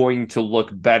it's going to look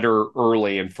better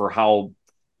early and for how,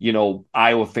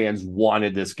 Iowa fans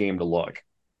wanted this game to look.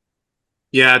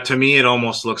 Yeah, to me, it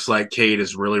almost looks like Cade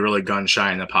is really, really gun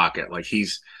shy in the pocket. Like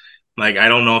he's like, I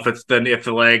don't know if it's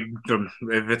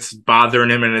if it's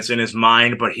bothering him and it's in his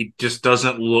mind, but he just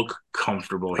doesn't look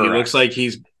comfortable. Correct. He looks like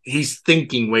he's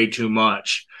thinking way too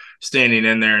much, standing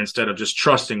in there instead of just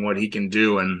trusting what he can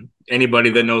do. And anybody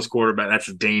that knows quarterback, that's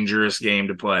a dangerous game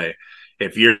to play.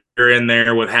 If you're in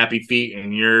there with happy feet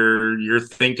and you're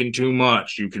thinking too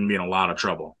much, you can be in a lot of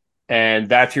trouble. And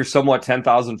that's your somewhat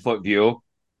 10,000 foot view.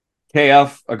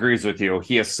 KF agrees with you.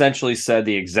 He essentially said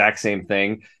the exact same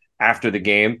thing after the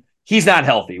game. He's not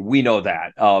healthy. We know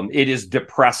that. It is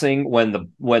depressing when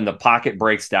the pocket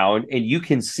breaks down and you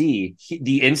can see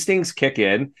the instincts kick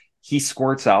in. He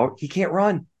squirts out. He can't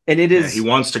run. And it is, he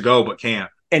wants to go, but can't.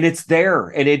 And it's there.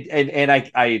 And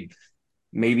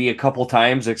maybe a couple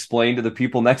times explain to the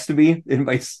people next to me in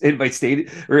my state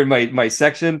or in my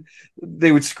section,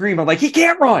 they would scream, I'm like, he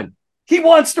can't run. He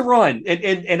wants to run.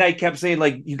 And I kept saying,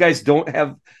 like, you guys don't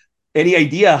have any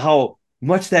idea how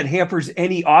much that hampers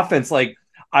any offense. Like,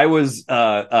 I was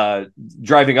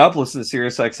driving up, listening to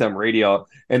Sirius XM radio,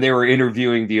 and they were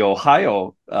interviewing the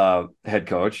Ohio head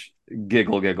coach.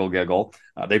 Giggle, giggle, giggle.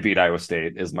 They beat Iowa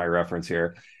State is my reference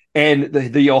here. And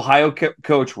the Ohio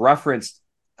coach referenced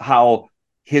how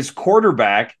his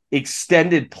quarterback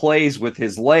extended plays with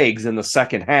his legs in the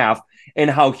second half and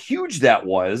how huge that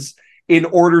was in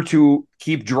order to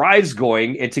keep drives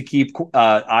going and to keep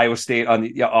Iowa State on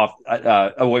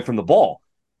the away from the ball.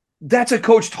 That's a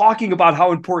coach talking about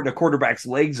how important a quarterback's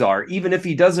legs are, even if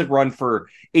he doesn't run for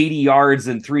 80 yards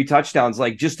and 3 touchdowns,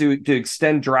 like just to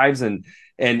extend drives and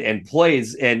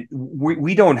plays. And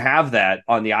we don't have that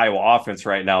on the Iowa offense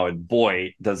right now. And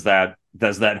boy, does that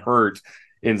hurt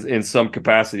in some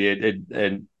capacity.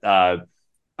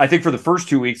 I think for the first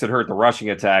 2 weeks, it hurt the rushing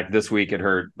attack. This week, it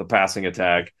hurt the passing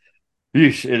attack.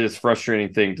 Yeesh, it is a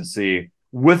frustrating thing to see.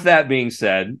 With that being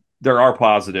said, there are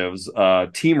positives.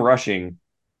 Team rushing,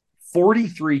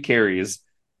 43 carries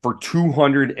for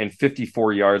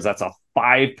 254 yards. That's a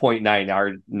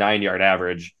 5.9 yard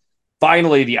average.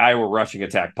 Finally, the Iowa rushing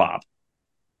attack popped.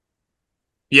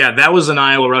 Yeah, that was an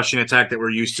Iowa rushing attack that we're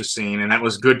used to seeing, and that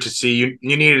was good to see.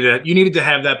 You needed to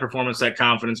have that performance, that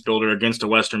confidence builder against a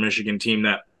Western Michigan team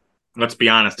that, let's be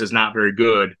honest, is not very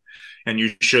good. And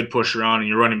you should push around, and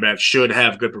your running back should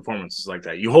have good performances like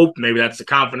that. You hope maybe that's the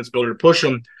confidence builder to push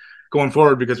them going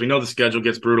forward, because we know the schedule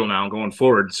gets brutal now going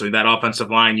forward. So that offensive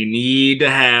line, you need to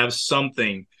have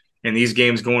something in these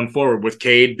games going forward with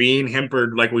Cade being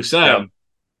hampered, like we said. Yeah.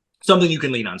 Something you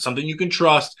can lean on, something you can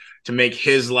trust to make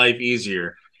his life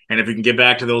easier. And if we can get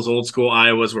back to those old school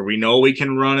Iowas where we know we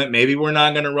can run it, maybe we're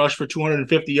not going to rush for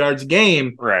 250 yards a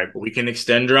game, right? But we can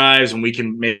extend drives, and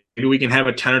maybe we can have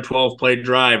a 10 or 12 play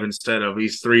drive instead of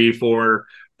these 3-4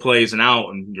 plays and out,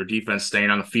 and your defense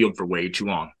staying on the field for way too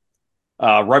long.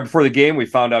 Right before the game, we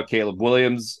found out Caleb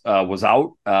Williams was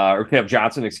out, or Caleb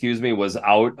Johnson, was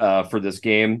out for this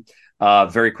game.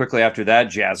 Very quickly after that,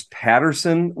 Jazz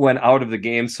Patterson went out of the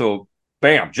game. So,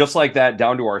 bam, just like that,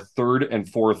 down to our third and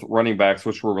fourth running backs,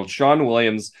 which were LaShawn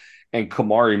Williams and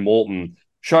Kamari Moulton.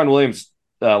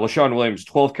 LaShawn Williams,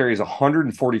 12 carries,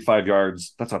 145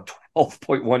 yards. That's a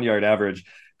 12.1 yard average.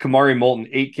 Kamari Moulton,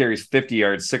 8 carries, 50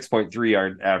 yards, 6.3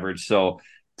 yard average. So,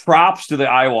 props to the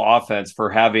Iowa offense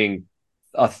for having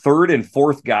a third and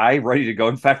fourth guy ready to go.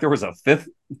 In fact, there was a fifth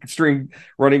string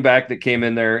running back that came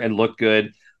in there and looked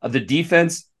good. The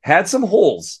defense had some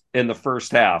holes in the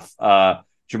first half.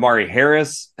 Jamari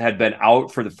Harris had been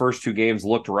out for the first 2 games,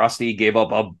 looked rusty, gave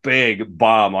up a big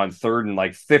bomb on 3rd and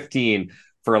like 15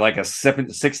 for like a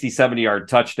 60, 70 yard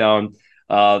touchdown.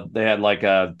 They had like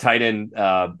a tight end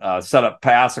setup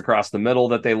pass across the middle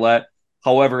that they let.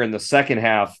 However, in the second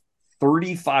half,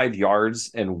 35 yards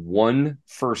and 1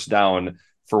 first down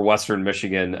for Western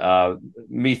Michigan.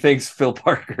 Methinks Phil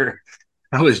Parker.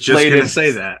 I was just going to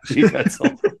say that.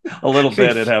 a little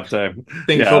bit at halftime.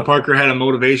 Think Phil Parker had a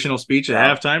motivational speech at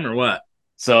halftime or what?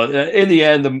 So in the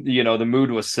end, the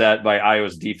mood was set by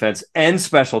Iowa's defense and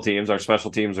special teams. Our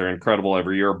special teams are incredible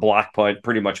every year. Block punt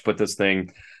pretty much put this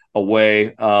thing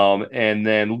away. And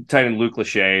then tight end Luke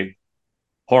Lachey,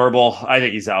 horrible. I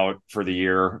think he's out for the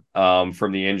year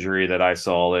from the injury that I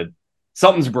saw. That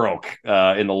something's broke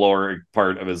in the lower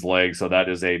part of his leg. So that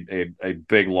is a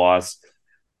big loss.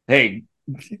 Hey,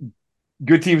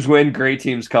 good teams win, great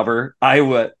teams cover.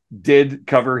 Iowa did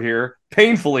cover here,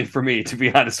 painfully for me, to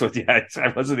be honest with you.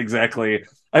 I wasn't exactly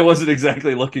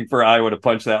looking for Iowa to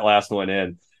punch that last one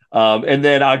in. And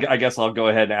then I guess I'll go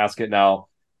ahead and ask it now.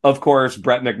 Of course,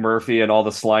 Brett McMurphy and all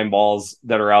the slime balls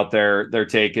that are out there, their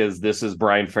take is this is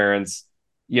Brian Ferentz,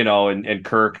 and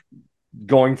Kirk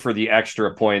going for the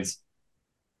extra points.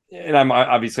 And I'm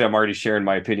already sharing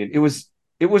my opinion. It was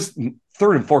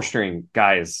 3rd and 4th string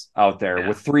guys out there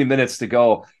with 3 minutes to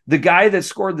go. The guy that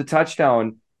scored the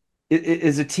touchdown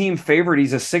is a team favorite.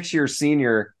 He's a 6-year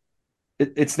senior.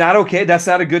 It's not okay. That's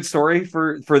not a good story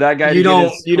for that guy. You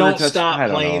don't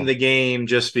stop playing the game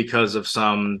just because of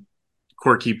some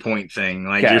quirky point thing.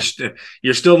 Like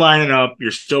you're still lining up,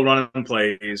 you're still running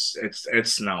plays.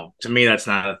 It's no, to me, that's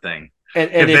not a thing.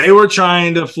 And if they were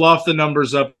trying to fluff the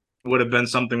numbers up, would have been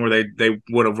something where they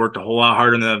would have worked a whole lot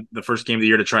harder in the first game of the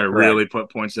year to try to really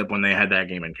put points up when they had that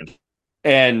game in control.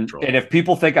 And if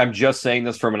people think I'm just saying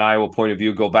this from an Iowa point of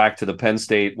view, go back to the Penn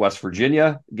State West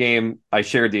Virginia game. I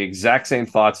shared the exact same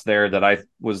thoughts there, that I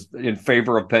was in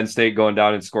favor of Penn State going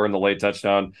down and scoring the late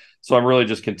touchdown. So I'm really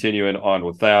just continuing on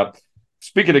with that.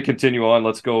 Speaking of continue on,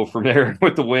 let's go from there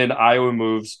with the win. Iowa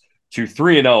moves to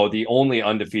 3-0, the only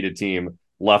undefeated team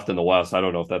left in the West. I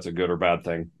don't know if that's a good or bad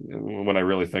thing when I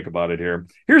really think about it here.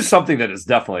 Here's something that is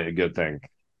definitely a good thing.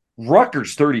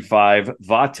 Rutgers 35,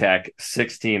 Vatek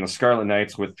 16. The Scarlet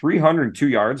Knights with 302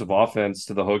 yards of offense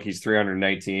to the Hokies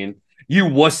 319. You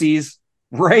wussies,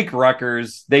 rank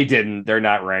Rutgers. They didn't. They're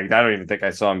not ranked. I don't even think I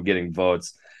saw them getting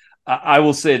votes. I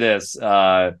will say this.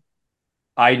 I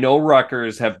know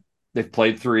Rutgers they've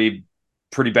played 3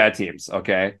 pretty bad teams,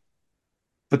 okay?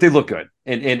 But they look good.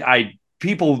 And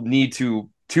people need to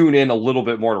tune in a little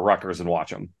bit more to Rutgers and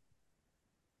watch them.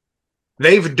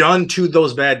 They've done to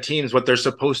those bad teams what they're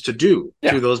supposed to do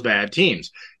to those bad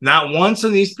teams. Not once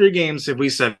in these 3 games have we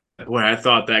said, boy, I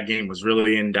thought that game was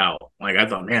really in doubt. Like, I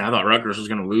thought Rutgers was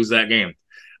going to lose that game.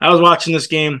 I was watching this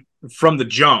game from the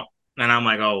jump, and I'm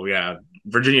like, oh, yeah,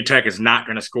 Virginia Tech is not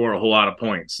going to score a whole lot of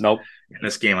points in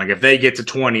this game. Like, if they get to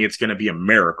 20, it's going to be a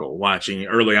miracle watching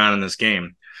early on in this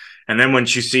game. And then when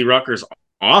you see Rutgers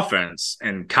offense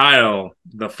and Kyle,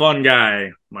 the fun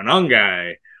guy, Manung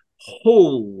guy,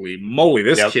 holy moly,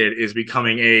 this kid is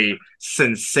becoming a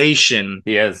sensation.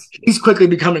 He is. He's quickly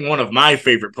becoming one of my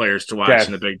favorite players to watch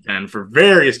in the Big Ten for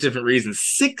various different reasons.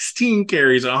 16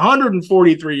 carries,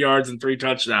 143 yards, and 3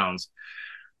 touchdowns.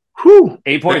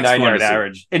 8.9 yard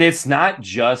average. And it's not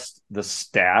just the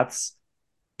stats.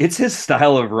 It's his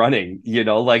style of running,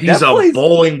 like he's a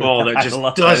bowling ball that just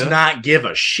does not give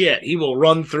a shit. He will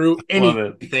run through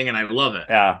anything, and I love it.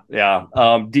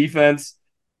 Yeah. Defense,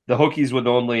 the Hokies with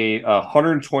only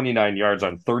 129 yards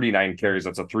on 39 carries.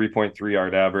 That's a 3.3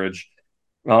 yard average.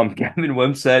 Gavin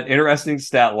Wimsatt, interesting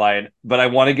stat line, but I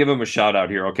want to give him a shout out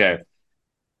here. Okay.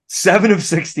 7 of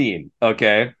 16,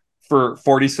 okay, for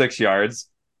 46 yards,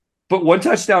 but 1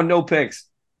 touchdown, no picks.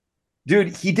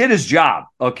 Dude, he did his job,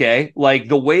 okay? Like,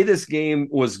 the way this game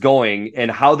was going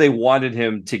and how they wanted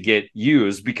him to get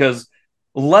used, because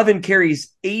 11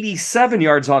 carries, 87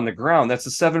 yards on the ground. That's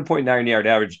a 7.9 yard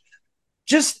average.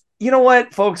 Just, you know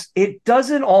what, folks? It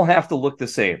doesn't all have to look the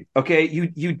same, okay?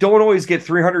 You don't always get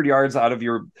 300 yards out of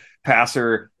your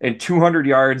passer and 200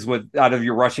 yards out of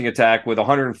your rushing attack, with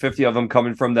 150 of them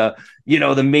coming from the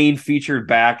main featured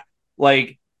back.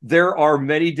 Like, there are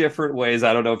many different ways.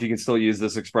 I don't know if you can still use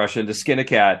this expression, to skin a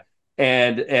cat,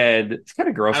 and it's kind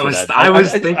of gross. I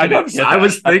was thinking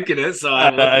it. So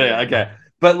okay,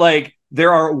 but like,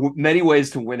 there are many ways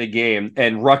to win a game,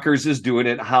 and Rutgers is doing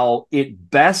it how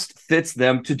it best fits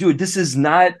them to do it. This is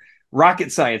not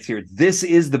rocket science here. This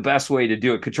is the best way to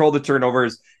do it. Control the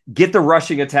turnovers, get the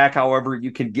rushing attack however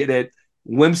you can get it.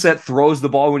 Wimsatt throws the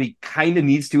ball when he kind of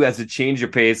needs to as a change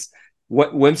of pace.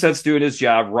 What Wimsatt's doing his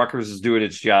job, Rutgers is doing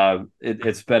its job.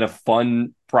 It's been a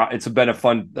fun thing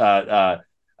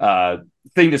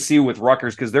to see with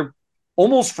Rutgers, because they're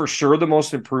almost for sure the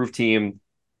most improved team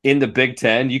in the Big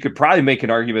Ten. You could probably make an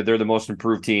argument they're the most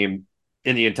improved team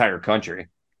in the entire country.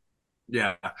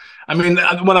 Yeah. I mean,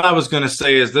 what I was going to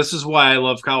say is this is why I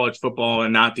love college football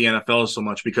and not the NFL so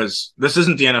much, because this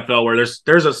isn't the NFL where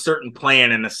there's a certain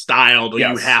plan and a style that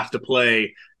you have to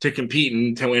play to compete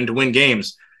and to win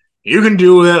games. You can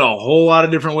do it a whole lot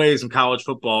of different ways in college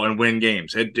football and win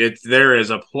games. There is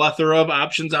a plethora of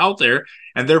options out there,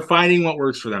 and they're finding what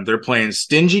works for them. They're playing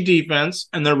stingy defense,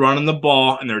 and they're running the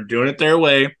ball, and they're doing it their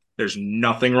way. There's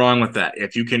nothing wrong with that.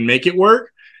 If you can make it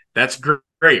work, that's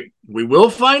great. We will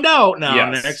find out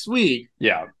next week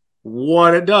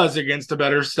what it does against a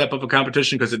better step of a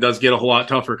competition, because it does get a whole lot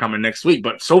tougher coming next week.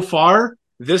 But so far,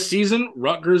 this season,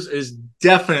 Rutgers is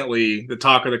definitely the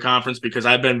talk of the conference, because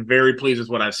I've been very pleased with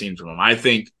what I've seen from them. I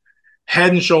think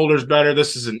head and shoulders better.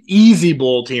 This is an easy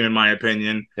bowl team, in my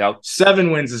opinion. 7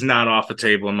 wins is not off the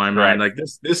table in my mind. Like,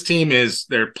 this team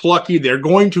they're plucky. They're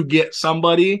going to get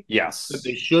somebody that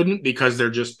they shouldn't, because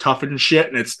they're just tough and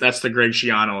shit. And that's the Greg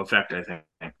Schiano effect, I think.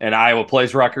 And Iowa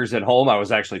plays Rutgers at home. I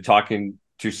was actually talking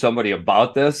to somebody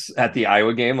about this at the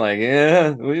Iowa game. Like,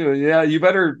 you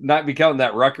better not be counting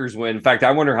that Rutgers win. In fact,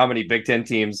 I wonder how many Big Ten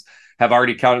teams have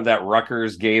already counted that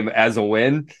Rutgers game as a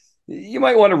win. You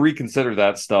might want to reconsider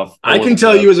that stuff. I can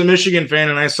tell you as a Michigan fan,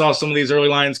 and I saw some of these early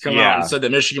lines come out and said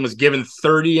that Michigan was given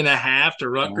 30.5 to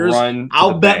Rutgers.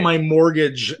 I'll bet my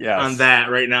mortgage on that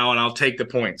right now, and I'll take the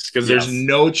points, because there's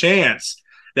no chance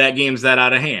that game's that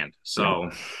out of hand.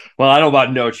 So... Well, I don't know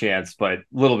about no chance, but a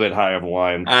little bit high of a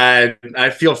line.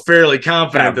 I feel fairly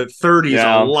confident that 30 is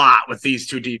a lot with these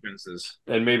two defenses.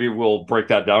 And maybe we'll break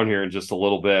that down here in just a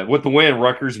little bit. With the win,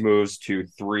 Rutgers moves to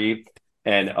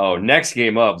 3-0. Next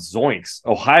game up, Zoinks.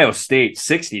 Ohio State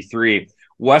 63,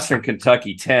 Western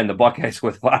Kentucky 10. The Buckeyes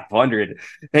with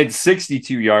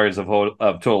 562 yards of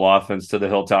total offense to the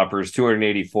Hilltoppers,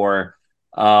 284.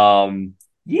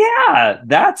 Yeah,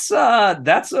 that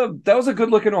was a good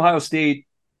looking Ohio State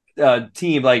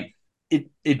team. Like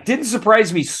it didn't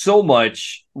surprise me so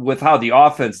much with how the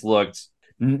offense looked.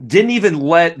 Didn't even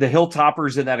let the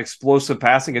Hilltoppers in that explosive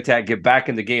passing attack get back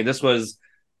in the game. This was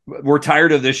we're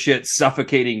tired of this shit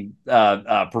suffocating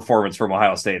performance from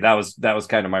Ohio State. That was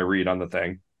kind of my read on the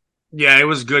thing. Yeah, it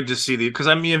was good to see because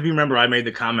I mean, if you remember, I made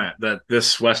the comment that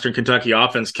this Western Kentucky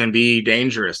offense can be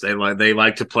dangerous. They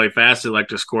like to play fast. They like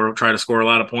to try to score a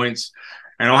lot of points.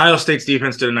 And Ohio State's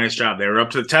defense did a nice job. They were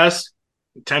up to the test.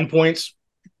 10 points,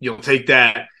 you'll take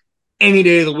that any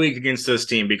day of the week against this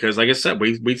team because, like I said,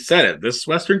 we said it. This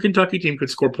Western Kentucky team could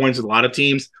score points with a lot of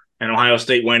teams, and Ohio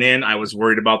State went in. I was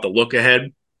worried about the look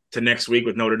ahead to next week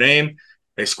with Notre Dame.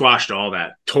 They squashed all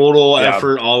that. Total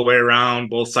effort all the way around,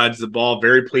 both sides of the ball.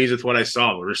 Very pleased with what I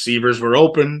saw. The receivers were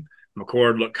open.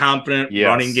 McCord looked confident. Yes.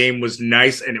 Running game was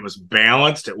nice and it was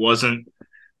balanced. It wasn't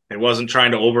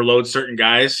trying to overload certain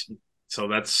guys. So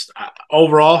that's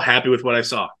overall happy with what I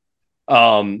saw.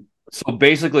 So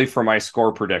basically, for my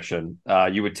score prediction,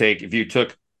 you would take if you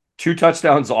took 2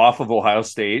 touchdowns off of Ohio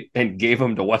State and gave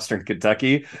them to Western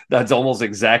Kentucky. That's almost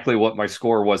exactly what my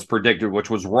score was predicted, which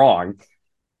was wrong.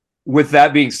 With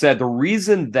that being said, the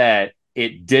reason that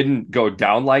it didn't go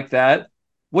down like that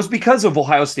was because of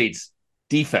Ohio State's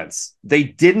defense. They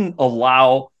didn't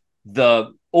allow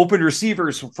the open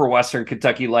receivers for Western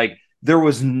Kentucky. Like there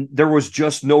was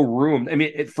just no room. I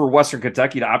mean, for Western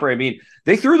Kentucky to operate. I mean,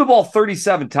 they threw the ball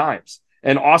 37 times,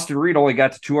 and Austin Reed only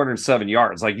got to 207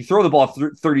 yards. Like you throw the ball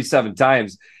 37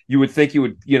 times, you would think you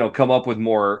would come up with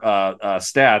more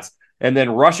stats. And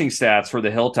then rushing stats for the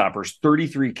Hilltoppers,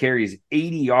 33 carries,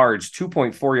 80 yards,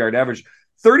 2.4 yard average.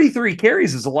 33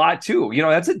 carries is a lot too.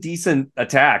 That's a decent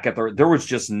attack. There was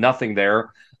just nothing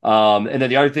there. And then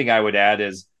the other thing I would add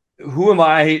is, who am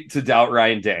I to doubt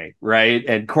Ryan Day, right?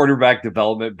 And quarterback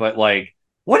development, but like,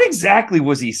 what exactly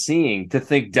was he seeing to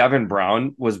think Devin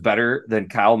Brown was better than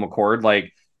Kyle McCord?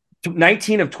 Like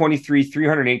 19 of 23,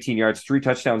 318 yards, 3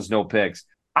 touchdowns, no picks.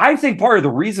 I think part of the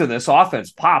reason this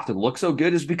offense popped and looked so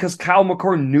good is because Kyle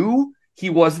McCord knew he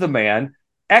was the man,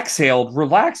 exhaled,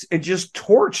 relaxed, and just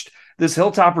torched this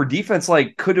Hilltopper defense.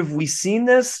 Like, could have we seen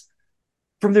this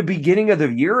from the beginning of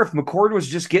the year if McCord was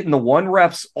just getting the 1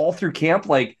 reps all through camp?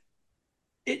 Like,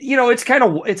 it's kind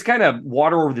of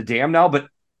water over the dam now. But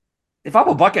if I'm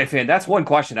a Buckeye fan, that's one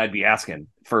question I'd be asking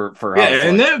for.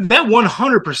 And that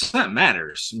 100%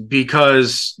 matters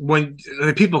because when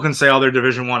people can say, "Oh, they're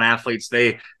Division I athletes,"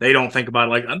 they don't think about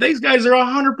it like these guys are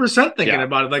 100% thinking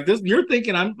about it like this. You're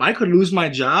thinking I could lose my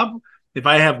job if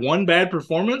I have one bad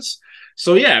performance.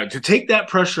 So yeah, to take that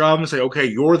pressure off and say, "Okay,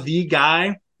 you're the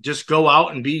guy. Just go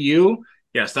out and be you."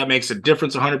 Yes, that makes a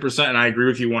difference 100%. And I agree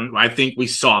with you. I think we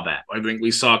saw that. I think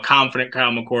we saw confident Kyle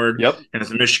McCord. Yep. And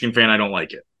as a Michigan fan, I don't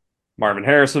like it. Marvin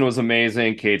Harrison was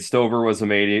amazing. Cade Stover was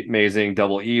amazing.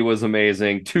 Double E was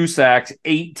amazing. 2 sacks,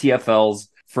 8 TFLs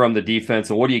from the defense.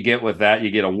 And what do you get with that?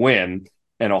 You get a win.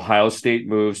 And Ohio State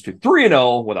moves to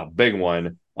 3-0 with a big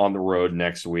one on the road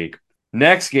next week.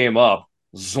 Next game up,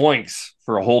 zoinks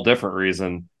for a whole different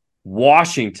reason.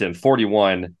 Washington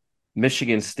 41,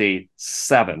 Michigan State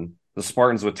 7. The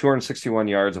Spartans with 261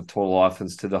 yards of total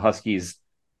offense to the Huskies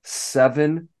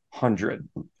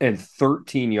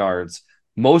 713 yards.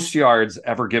 Most yards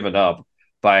ever given up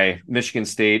by Michigan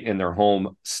State in their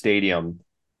home stadium.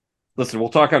 Listen, we'll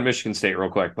talk on Michigan State real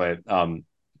quick, but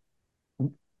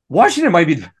Washington might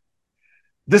be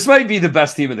the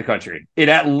best team in the country. It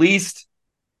at least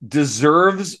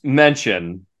deserves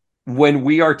mention when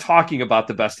we are talking about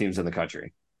the best teams in the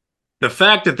country. The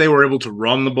fact that they were able to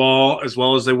run the ball as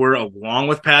well as they were along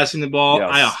with passing the ball, yes.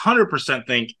 I 100%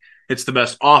 think it's the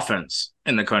best offense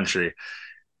in the country.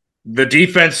 The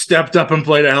defense stepped up and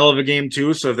played a hell of a game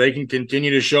too. So if they can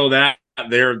continue to show that,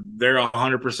 they're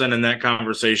 100% in that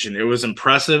conversation. It was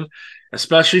impressive,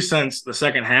 especially since the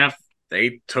second half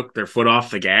they took their foot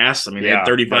off the gas. I mean, they had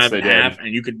 35 and a half,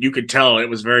 and you could tell it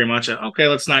was very much okay.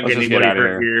 Let's not get anybody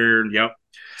hurt here. Yep.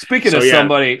 Speaking of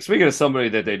somebody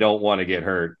that they don't want to get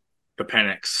hurt, the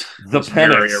Penix.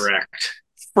 Very erect,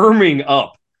 firming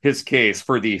up his case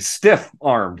for the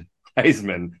stiff-armed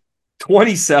Heisman.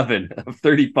 27 of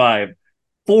 35,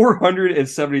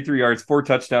 473 yards, 4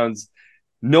 touchdowns,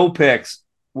 no picks.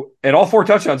 And all 4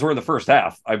 touchdowns were in the first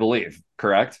half, I believe.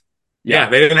 Correct? Yeah,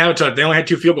 they didn't have a touchdown. They only had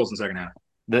 2 field goals in the second half.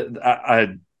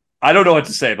 I don't know what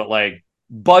to say, but like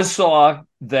buzzsaw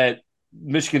that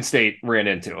Michigan State ran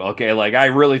into. Okay, like I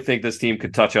really think this team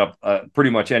could touch up pretty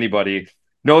much anybody.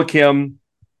 Noah Kim,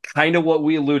 kind of what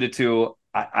we alluded to.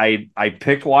 I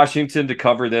picked Washington to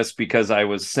cover this because I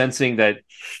was sensing that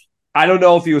I don't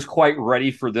know if he was quite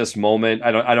ready for this moment.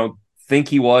 I don't think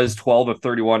he was 12 of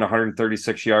 31,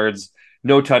 136 yards,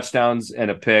 no touchdowns, and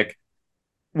a pick.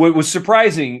 What was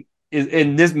surprising is,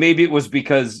 and this maybe it was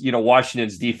because,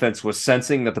 Washington's defense was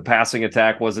sensing that the passing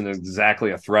attack wasn't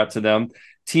exactly a threat to them.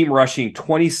 Team rushing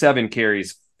 27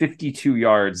 carries, 52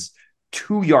 yards,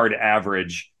 2-yard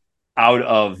average out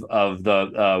of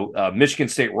the Michigan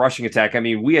State rushing attack. I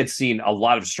mean, we had seen a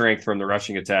lot of strength from the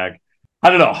rushing attack. I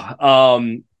don't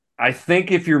know. I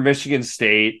think if you're Michigan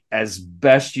State, as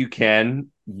best you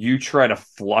can, you try to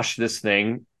flush this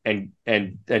thing and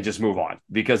just move on,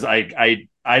 because I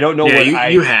don't know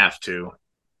you have to.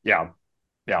 Yeah.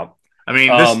 I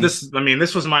mean,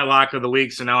 this was my lock of the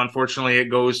week. So now, unfortunately, it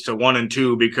goes to 1 and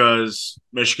 2 because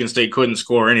Michigan State couldn't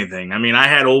score anything. I mean, I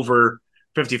had over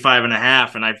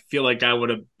 55.5, and I feel like I would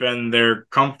have been there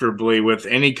comfortably with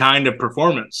any kind of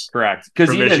performance. Correct. Because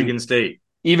Michigan State,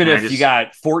 even if you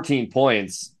got 14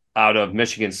 points out of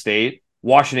Michigan State,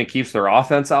 Washington keeps their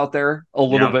offense out there a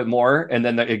little bit more, and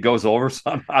then it goes over.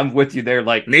 So I'm with you there.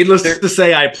 Like, needless to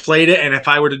say, I played it, and if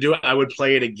I were to do it, I would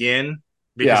play it again,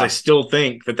 because I still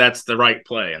think that that's the right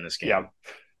play in this game.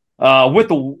 Yeah. With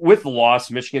the loss,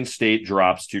 Michigan State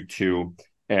drops to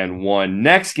 2-1.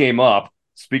 Next game up,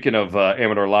 speaking of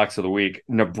Amador locks of the week,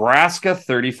 Nebraska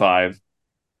 35,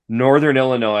 Northern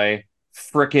Illinois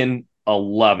frickin'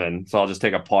 11. So I'll just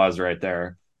take a pause right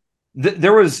there.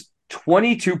 There was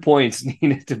 22 points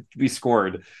needed to be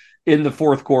scored in the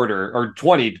fourth quarter, or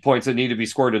 20 points that need to be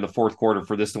scored in the fourth quarter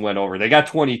for this to win over. They got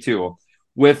 22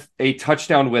 with a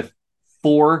touchdown with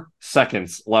 4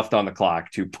 seconds left on the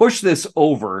clock to push this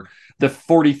over the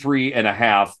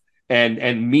 43.5,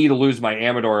 and me to lose my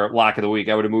Amador lock of the week.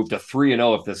 I would have moved to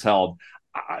 3-0 if this held.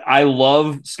 I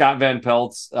love Scott Van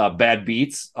Pelt's bad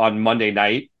beats on Monday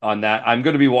night on that. I'm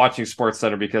going to be watching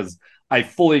SportsCenter because I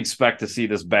fully expect to see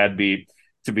this bad beat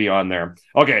to be on there.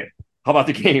 Okay, how about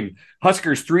the game?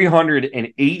 Huskers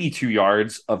 382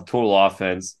 yards of total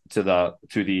offense to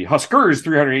the Huskers,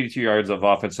 382 yards of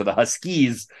offense to the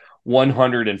Huskies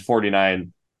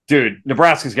 149. Dude,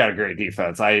 Nebraska's got a great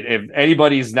defense. If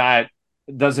anybody's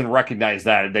doesn't recognize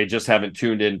that, they just haven't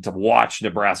tuned in to watch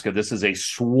Nebraska. This is a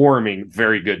swarming,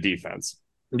 very good defense.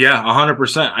 Yeah,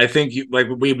 100%. I think, like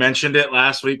we mentioned it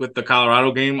last week with the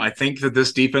Colorado game, I think that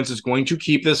this defense is going to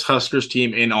keep this Huskers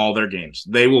team in all their games.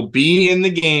 They will be in the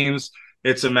games.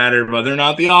 It's a matter of whether or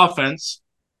not the offense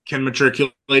can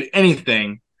matriculate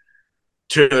anything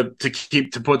to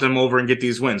put them over and get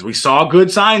these wins. We saw good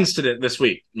signs this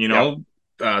week.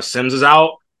 Sims is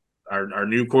out. Our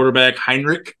new quarterback,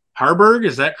 Heinrich Harburg,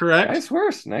 is that correct? Nice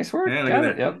work. Yeah, got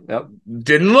it. Yep.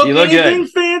 Didn't look anything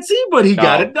fancy, but he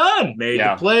got it done. Made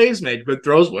the plays, made good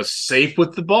throws, was safe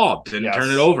with the ball, didn't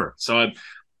turn it over. So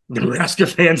Nebraska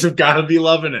fans have got to be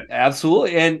loving it.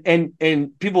 Absolutely.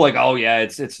 And people are like, oh yeah,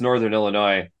 it's Northern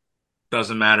Illinois.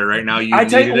 Doesn't matter right now. I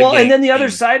tell you, well, and then the other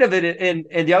side of it,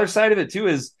 and the other side of it too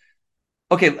is,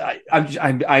 okay,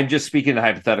 I'm just speaking in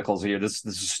hypotheticals here. This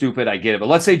is stupid. I get it. But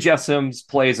let's say Jeff Sims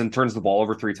plays and turns the ball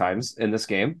over 3 times in this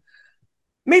game.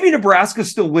 Maybe Nebraska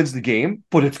still wins the game,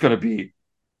 but it's going to be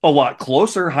a lot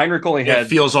closer. Heinrich only had... It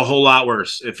feels a whole lot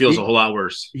worse.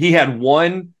 He had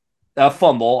 1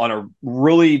 fumble on a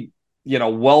really,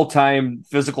 well-timed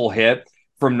physical hit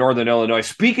from Northern Illinois.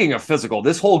 Speaking of physical,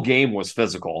 this whole game was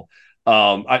physical.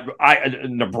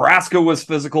 Nebraska was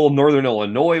physical. Northern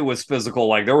Illinois was physical.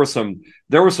 Like there were some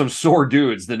sore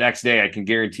dudes the next day. I can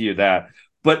guarantee you that.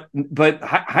 But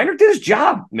Heinrich did his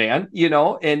job, man.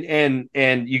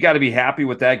 And you got to be happy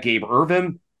with that. Gabe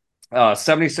Ervin,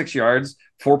 76 yards,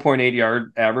 4.8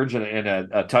 yard average, and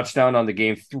a touchdown on the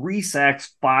game. 3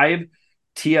 sacks, 5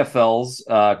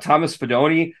 TFLs. Thomas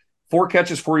Fedoni, 4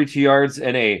 catches, 42 yards,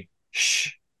 and a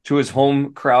to his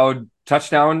home crowd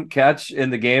touchdown catch in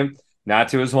the game. Not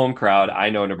to his home crowd. I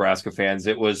know Nebraska fans.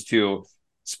 It was to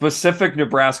specific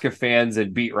Nebraska fans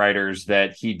and beat writers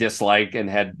that he disliked and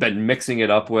had been mixing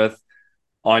it up with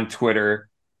on Twitter.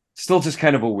 Still just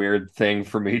kind of a weird thing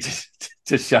for me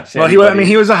to shush. Well,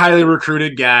 he was a highly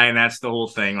recruited guy, and that's the whole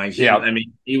thing. Like,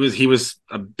 he was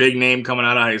a big name coming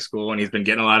out of high school, and he's been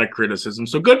getting a lot of criticism.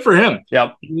 So good for him.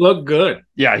 Yep. He looked good.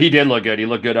 Yeah, he did look good. He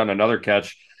looked good on another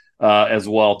catch as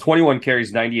well. 21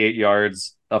 carries, 98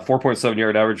 yards, a 4.7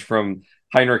 yard average from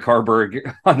Heinrich Harburg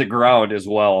on the ground as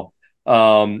well.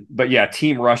 But yeah,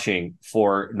 team rushing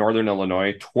for Northern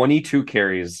Illinois, 22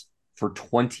 carries for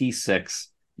 26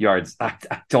 yards.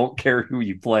 I don't care who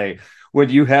you play. When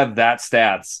you have that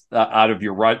stats out of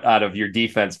your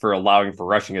defense for allowing for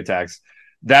rushing attacks,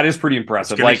 that is pretty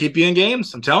impressive. It's going to keep you in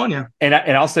games, I'm telling you. And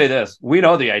I'll say this. We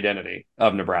know the identity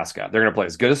of Nebraska. They're going to play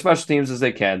as good as special teams as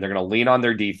they can. They're going to lean on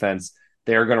their defense.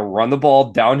 They're going to run the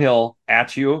ball downhill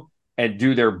at you and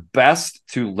do their best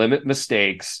to limit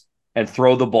mistakes and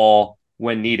throw the ball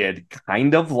when needed,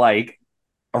 kind of like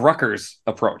a Rutgers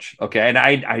approach. Okay. And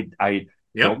I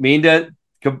don't mean to,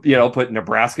 put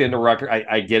Nebraska into Rutgers.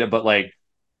 I get it, but like,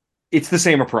 it's the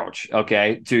same approach.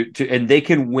 Okay. And they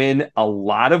can win a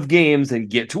lot of games and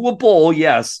get to a bowl.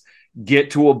 Yes.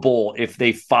 Get to a bowl if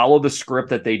they follow the script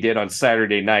that they did on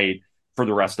Saturday night for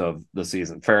the rest of the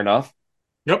season. Fair enough.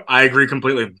 Yep, I agree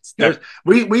completely. Yep.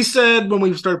 We said when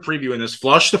we started previewing this,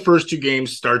 flush the first 2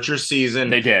 games, start your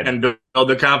season. They did. And build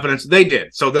the confidence. They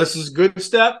did. So this is a good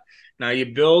step. Now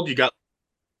you build. You got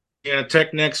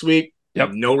Tech next week.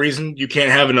 Yep. No reason you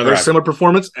can't have another similar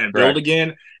performance and build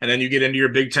again. And then you get into your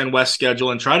Big Ten West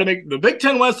schedule and try to make – the Big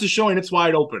Ten West is showing it's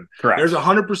wide open. Correct. There's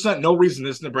 100% no reason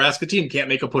this Nebraska team can't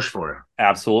make a push for it.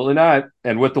 Absolutely not.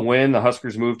 And with the win, the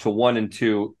Huskers move to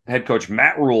 1-2. Head coach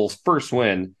Matt Rule's first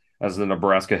win as the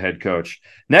Nebraska head coach.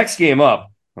 Next game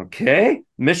up, okay,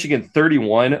 Michigan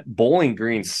 31, Bowling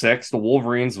Green 6. The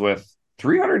Wolverines with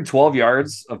 312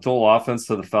 yards of total offense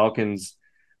to the Falcons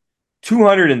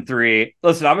 203.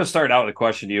 Listen, I'm going to start out with a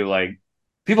question to you. Like,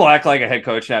 people act like a head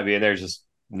coach not being there is just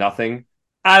nothing.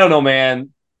 I don't know, man.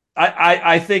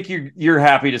 I think you're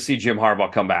happy to see Jim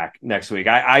Harbaugh come back next week.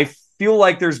 I feel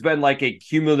like there's been like a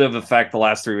cumulative effect the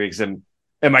last 3 weeks. And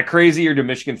am I crazy, or do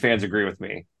Michigan fans agree with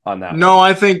me on that? No,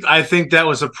 I think that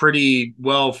was a pretty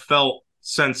well felt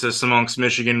census amongst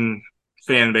Michigan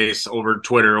fan base over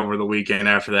Twitter over the weekend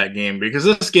after that game, because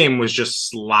this game was just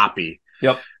sloppy.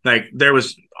 Yep. Like, there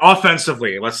was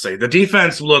offensively, let's say the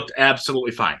defense looked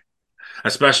absolutely fine.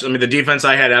 Especially, the defense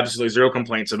I had absolutely zero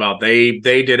complaints about. They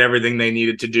did everything they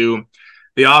needed to do.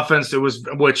 The offense,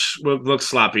 which looks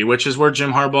sloppy, which is where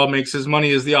Jim Harbaugh makes his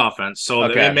money, is the offense. So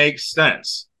it makes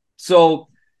sense. So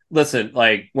listen,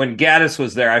 like when Gaddis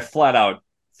was there, I flat out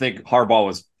think Harbaugh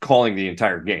was calling the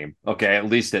entire game. Okay, at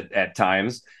least at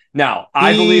times. Now,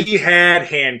 I believe he had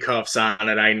handcuffs on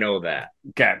it. I know that.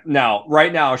 Okay. Now,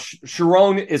 right now,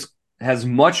 Sharon has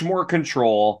much more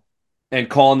control and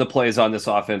calling the plays on this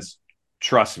offense.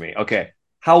 Trust me. Okay.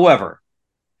 However,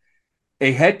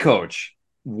 a head coach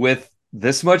with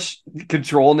this much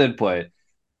control and input,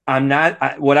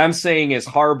 what I'm saying is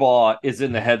Harbaugh is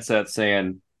in the headset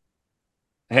saying,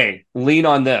 hey, lean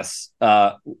on this,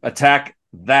 attack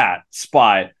that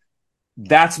spot.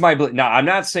 That's my now. I'm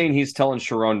not saying he's telling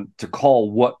Sharon to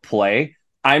call what play.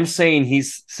 I'm saying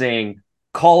he's saying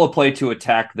call a play to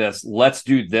attack this. Let's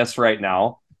do this right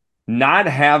now. Not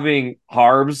having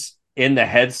Harbs in the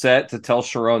headset to tell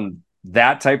Sharon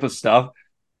that type of stuff.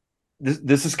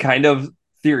 This is kind of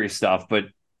theory stuff, but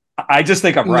I just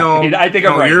think I'm right. I think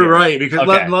I'm right. You're here. right,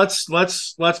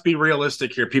 because let's be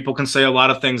realistic here. People can say a lot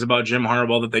of things about Jim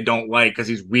Harbaugh that they don't like because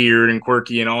he's weird and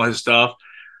quirky and all his stuff.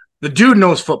 The dude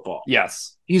knows football.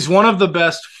 Yes. He's one of the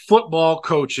best football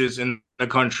coaches in the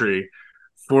country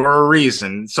for a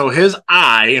reason. So his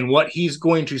eye and what he's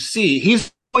going to see,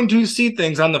 he's going to see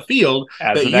things on the field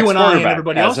that you and I and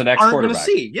everybody else aren't going to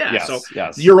see. Yeah. Yes, so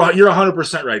yes. You're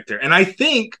 100% right there. And I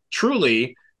think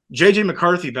truly JJ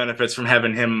McCarthy benefits from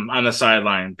having him on the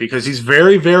sideline because he's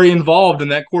very, very involved in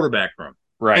that quarterback room.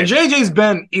 Right. And JJ's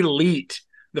been elite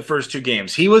the first 2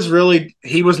 games. He was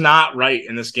not right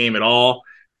in this game at all.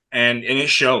 And it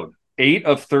showed. 8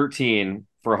 of 13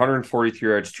 for 143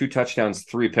 yards, 2 touchdowns,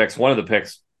 3 picks. One of the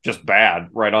picks just bad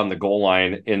right on the goal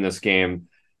line in this game.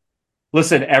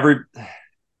 Listen,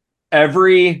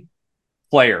 every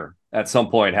player at some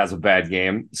point has a bad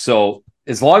game. So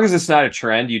as long as it's not a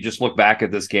trend, you just look back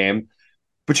at this game.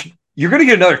 But you're going to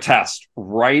get another test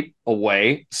right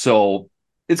away. So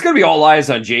it's going to be all eyes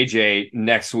on JJ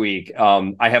next week.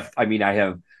 I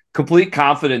have complete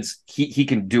confidence he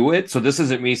can do it. So this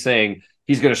isn't me saying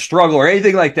he's going to struggle or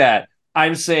anything like that.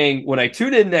 I'm saying when I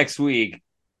tune in next week,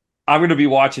 I'm going to be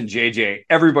watching JJ.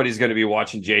 Everybody's going to be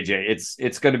watching JJ.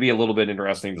 It's going to be a little bit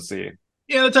interesting to see.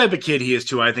 Yeah, the type of kid he is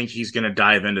too. I think he's going to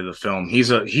dive into the film. He's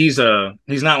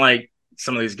not like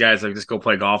some of these guys that just go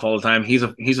play golf all the time. He's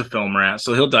a film rat,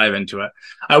 so he'll dive into it.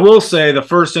 I will say the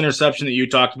first interception that you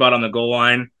talked about on the goal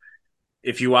line,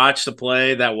 if you watch the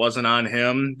play, that wasn't on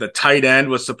him. The tight end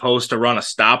was supposed to run a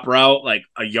stop route like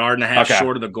a yard and a half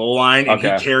short of the goal line, and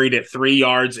he carried it 3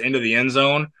 yards into the end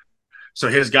zone. So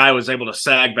his guy was able to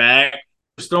sag back.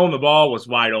 Just throwing the ball was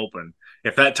wide open.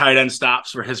 If that tight end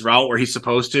stops for his route where he's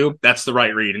supposed to, that's the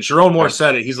right read. And Sharon Moore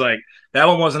said it. He's like, that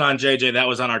one wasn't on JJ. That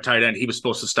was on our tight end. He was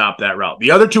supposed to stop that route.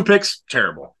 The other 2 picks,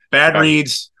 terrible. Bad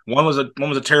reads. One was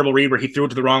a terrible read where he threw it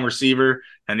to the wrong receiver,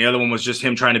 and the other one was just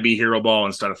him trying to be hero ball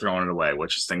instead of throwing it away,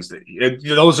 which is things that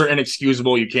those are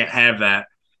inexcusable. You can't have that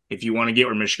if you want to get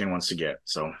where Michigan wants to get.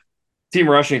 So Team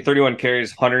rushing, 31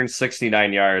 carries,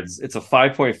 169 yards. It's a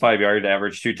 5.5 yard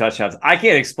average, 2 touchdowns. I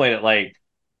can't explain it. Like,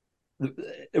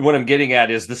 what I'm getting at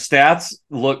is the stats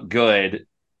look good,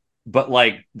 but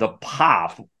like the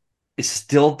pop, it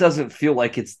still doesn't feel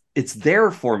like it's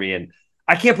there for me. And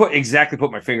I can't put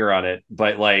my finger on it,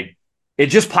 but like it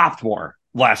just popped more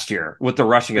last year with the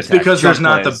rushing It's attack. because there's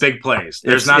not the big plays.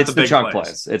 There's not the big chunk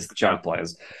plays. It's the chunk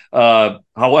plays.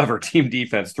 However, team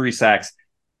defense, 3 sacks,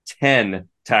 10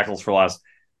 tackles for loss.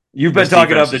 You've been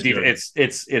talking about the defense.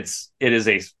 It is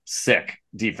a sick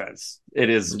defense. It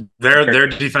is their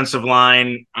defensive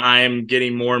line. I'm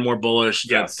getting more and more bullish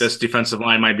that this defensive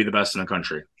line might be the best in the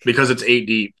country because it's 8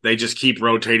 deep. They just keep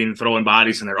rotating, throwing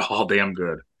bodies, and they're all damn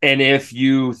good. And if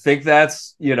you think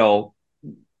that's,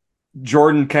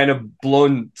 Jordan kind of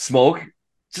blown smoke,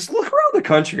 just look around the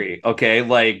country. Okay.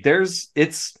 Like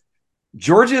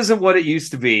Georgia isn't what it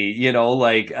used to be,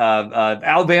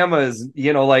 Alabama is,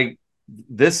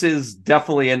 this is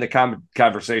definitely in the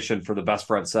conversation for the best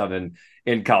front seven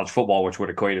in college football, which would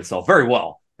equate itself very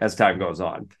well as time goes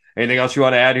on. Anything else you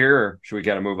want to add here, or should we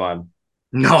kind of move on?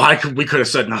 No, we could have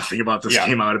said nothing about this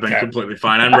game. I would have been completely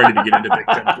fine. I'm ready to get into Big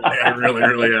Ten play. I really,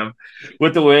 really am.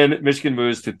 With the win, Michigan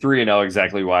moves to 3-0,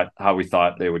 exactly how we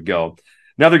thought they would go.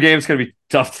 Another game is going to be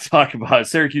tough to talk about.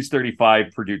 Syracuse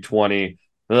 35, Purdue 20.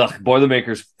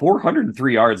 Boilermakers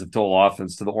 403 yards of total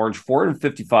offense to the Orange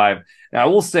 455. Now I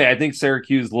will say I think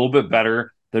Syracuse is a little bit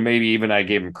better than maybe even I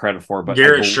gave him credit for. But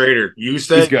Garrett Schrader, you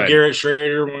said Garrett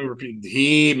Schrader when we repeat.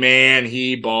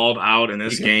 He balled out in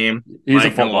this game. He's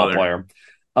a football player.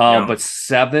 But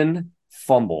 7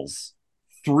 fumbles,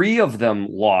 3 of them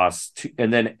lost,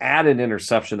 and then add an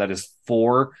interception. That is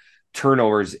 4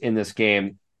 turnovers in this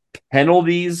game.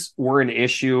 Penalties were an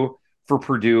issue for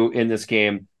Purdue in this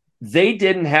game. They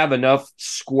didn't have enough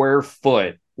square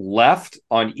foot left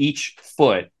on each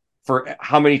foot for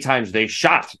how many times they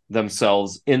shot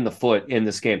themselves in the foot in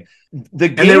this game. They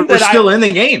were still in the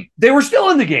game. They were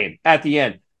still in the game at the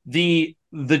end. The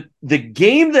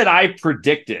game that I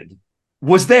predicted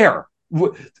was there.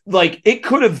 Like it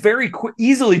could have very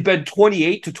easily been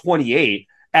 28-28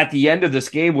 at the end of this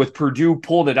game with Purdue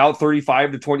pulling it out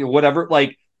 35-20, whatever.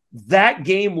 Like that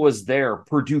game was there.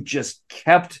 Purdue just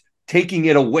kept taking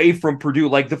it away from Purdue.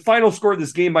 Like the final score of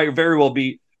this game might very well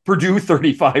be Purdue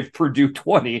 35, Purdue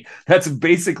 20. That's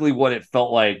basically what it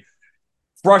felt like.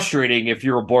 Frustrating if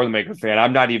you're a Boilermaker fan.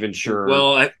 I'm not even sure.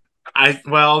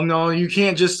 Well, no, you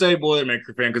can't just say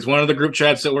Boilermaker fan because one of the group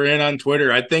chats that we're in on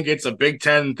Twitter, I think it's a Big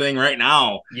Ten thing right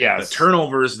now. Yes. The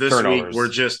turnovers this week were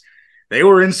they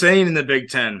were insane in the Big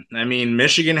Ten. I mean,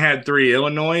 Michigan had 3,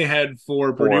 Illinois had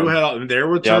 4, Purdue there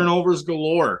were turnovers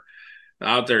galore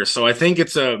out there. So I think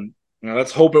it's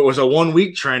let's hope it was a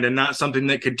 1-week trend and not something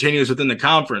that continues within the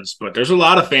conference. But there's a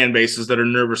lot of fan bases that are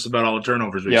nervous about all the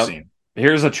turnovers we've seen.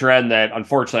 Here's a trend that,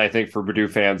 unfortunately, I think for Purdue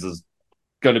fans is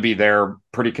going to be there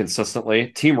pretty consistently.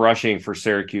 Team rushing for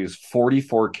Syracuse,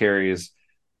 44 carries,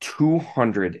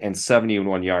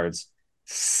 271 yards,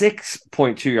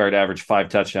 6.2 yard average, 5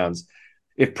 touchdowns.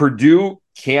 If Purdue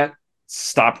can't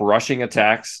stop rushing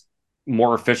attacks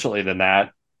more efficiently than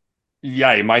that,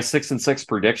 my 6-6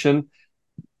 prediction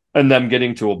and them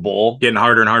getting to a bowl. Getting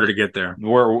harder and harder to get there.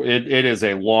 Where it is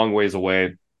a long ways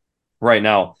away right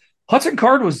now. Hudson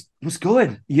Card was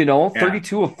good,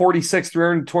 32 of 46,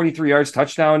 323 yards,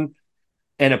 touchdown,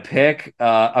 and a pick.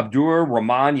 Abdur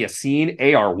Rahman Yassin,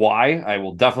 ARY. I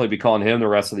will definitely be calling him the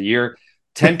rest of the year.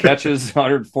 10 catches,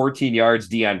 114 yards.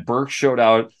 Deion Burke showed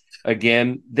out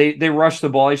again. They rushed the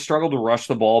ball. They struggled to rush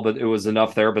the ball, but it was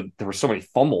enough there. But there were so many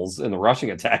fumbles in the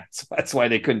rushing attack. So that's why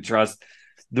they couldn't trust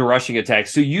the rushing attack.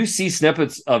 So you see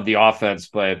snippets of the offense,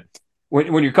 but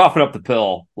when you're coughing up the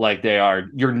pill like they are,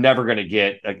 you're never going to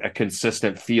get a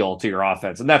consistent feel to your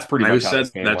offense. And that's pretty much how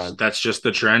this game went. That's just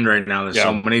the trend right now. There's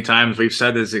so many times we've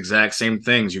said this exact same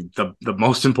things. The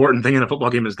most important thing in a football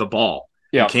game is the ball.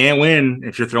 You can't win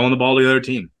if you're throwing the ball to the other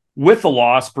team. With the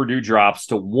loss, Purdue drops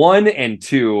to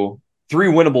 1-2, 3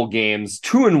 winnable games.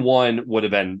 2-1 would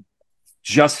have been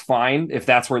just fine if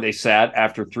that's where they sat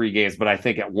after 3 games. But I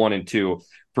think at 1-2,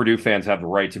 Purdue fans have the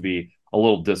right to be a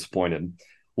little disappointed.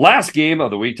 Last game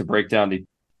of the week to break down the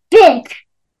Big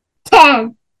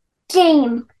Ten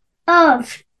game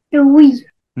of the week.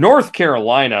 North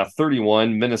Carolina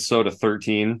 31, Minnesota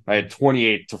 13. I had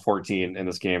 28-14 in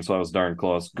this game, so I was darn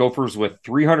close. Gophers with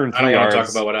 303 yards. I don't want to talk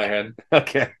about what I had.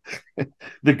 Okay.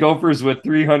 The Gophers with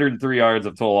 303 yards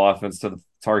of total offense to the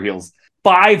Tar Heels.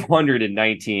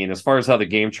 519 as far as how the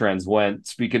game trends went.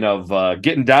 Speaking of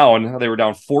getting down, they were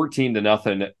down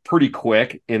 14-0 pretty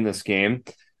quick in this game.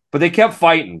 But they kept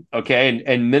fighting, okay?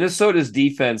 And Minnesota's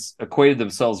defense equated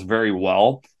themselves very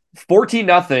well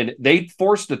 14-0. They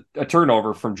forced a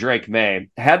turnover from Drake May,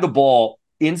 had the ball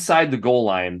inside the goal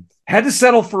line, had to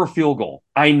settle for a field goal.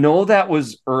 I know that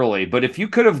was early, but if you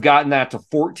could have gotten that to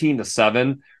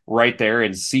 14-7 right there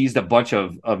and seized a bunch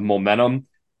of momentum,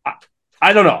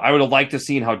 I don't know. I would have liked to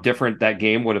seen how different that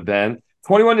game would have been.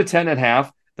 21-10 at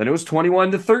half. Then it was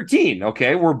 21-13.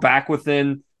 Okay, we're back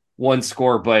within one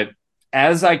score. But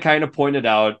as I kind of pointed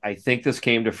out, I think this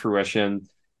came to fruition.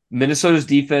 Minnesota's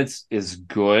defense is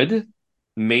good,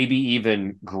 maybe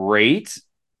even great.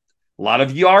 A lot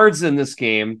of yards in this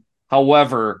game.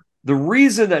 However, the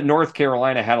reason that North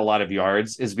Carolina had a lot of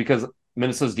yards is because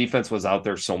Minnesota's defense was out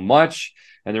there so much.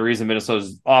 And the reason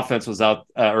Minnesota's offense was out,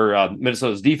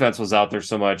 Minnesota's defense was out there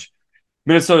so much,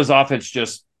 Minnesota's offense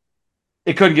just,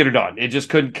 it couldn't get it done. It just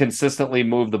couldn't consistently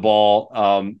move the ball.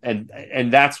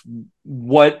 And that's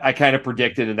what I kind of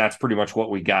predicted. And that's pretty much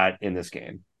what we got in this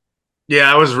game.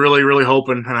 Yeah, I was really, really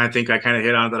hoping, and I think I kind of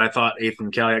hit on that. I thought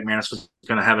Ethan Kaliak-Manis was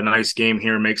going to have a nice game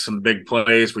here, make some big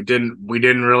plays. We didn't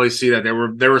really see that.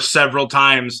 There were several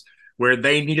times where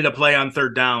they needed a play on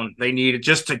third down. They needed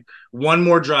one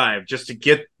more drive just to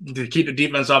keep the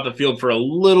defense off the field for a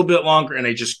little bit longer, and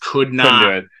they just could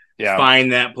not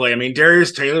find that play. I mean,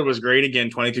 Darius Taylor was great again,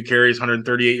 22 carries,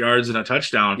 138 yards, and a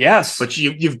touchdown. Yes. But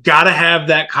you've got to have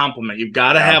that complement. You've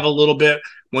got to have a little bit.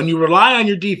 When you rely on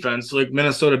your defense like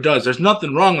Minnesota does, there's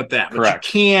nothing wrong with that. Correct.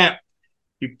 But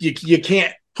you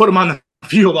can't put them on the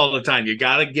field all the time. You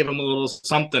got to give them a little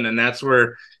something, and that's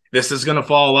where this is going to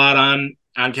fall a lot on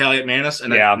Kaliak-Manis.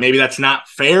 And maybe that's not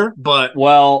fair, but here's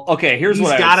what I would say.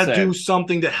 He's got to do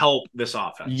something to help this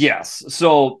offense. Yes.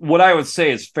 So what I would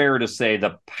say is fair to say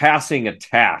the passing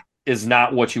attack is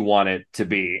not what you want it to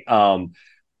be.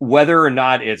 Whether or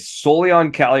not it's solely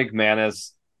on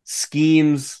Kaliak-Manis,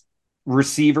 schemes,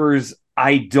 receivers,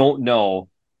 I don't know,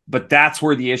 but that's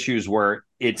where the issues were.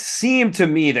 It seemed to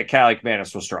me that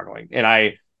Kaliak-Manis was struggling, and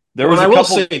I will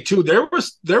say too,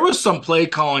 there was some play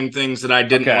calling things that I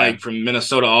didn't like from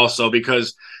Minnesota also,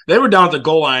 because they were down at the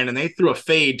goal line and they threw a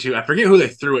fade to, I forget who they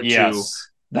threw it to.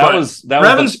 That was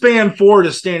Brevin Span Ford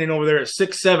is standing over there at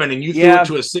 6'7", and you threw it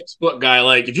to a 6-foot guy.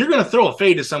 Like, if you're going to throw a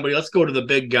fade to somebody, let's go to the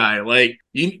big guy. Like,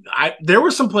 there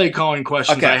were some play calling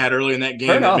questions I had early in that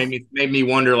game that made me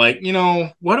wonder, like,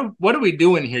 what are we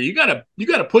doing here? You gotta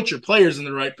put your players in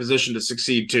the right position to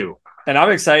succeed too. And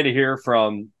I'm excited to hear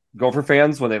from Gopher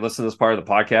fans when they listen to this part of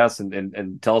the podcast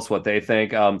and tell us what they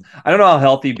think. I don't know how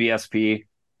healthy BSP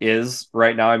is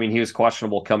right now. I mean, he was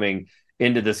questionable coming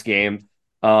into this game.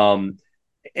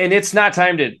 And it's not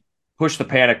time to push the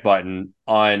panic button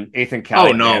on Ethan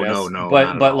Kaliak-Manis. Oh, no.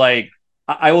 But like,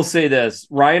 I will say this,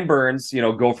 Ryan Burns,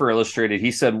 Gopher Illustrated,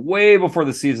 he said way before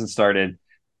the season started,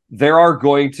 there are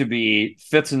going to be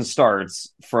fits and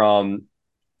starts from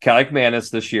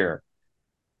Kaliak-Manis this year.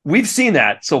 We've seen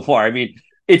that so far. I mean,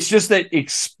 it's just that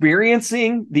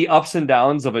experiencing the ups and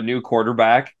downs of a new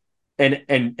quarterback and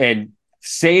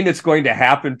saying it's going to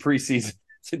happen preseason,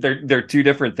 they're two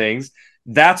different things.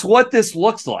 That's what this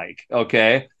looks like.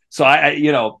 Okay. So I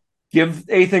give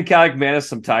Ethan Kaliak-Manis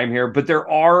some time here, but there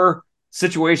are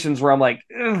situations where I'm like,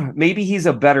 maybe he's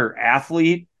a better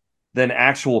athlete than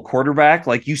actual quarterback.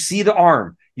 Like, you see the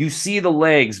arm, you see the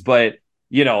legs, but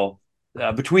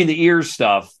between the ears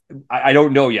stuff, I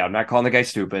don't know yet. I'm not calling the guy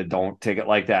stupid. Don't take it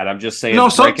like that. I'm just saying. No,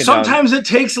 sometimes it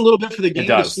takes a little bit for the game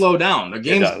to slow down. The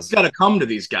game's got to come to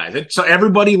these guys. So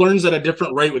everybody learns at a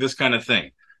different rate with this kind of thing.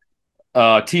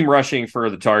 Team rushing for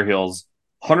the Tar Heels,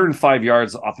 105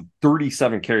 yards off of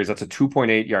 37 carries. That's a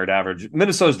 2.8 yard average.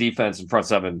 Minnesota's defense in front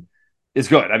seven is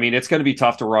good. I mean, it's going to be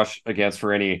tough to rush against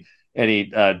for any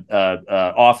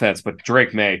offense, but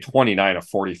Drake May, 29 of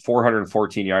 40,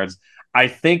 414 yards. I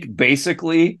think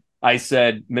basically I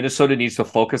said Minnesota needs to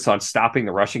focus on stopping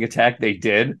the rushing attack. They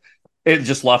did. It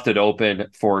just left it open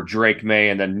for Drake May,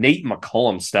 and then Nate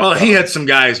McCullum stepped up. He had some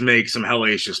guys make some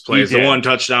hellacious plays. The one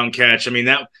touchdown catch. I mean,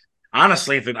 that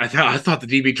honestly, I thought the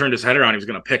DB turned his head around, he was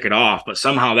going to pick it off, but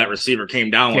somehow that receiver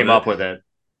came up with it.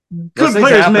 Good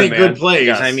players make good plays.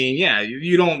 Yes. I mean,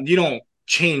 you don't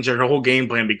change your whole game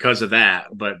plan because of that,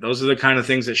 but those are the kind of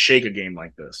things that shake a game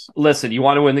like this. Listen, you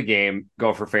want to win the game,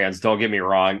 Gopher fans, don't get me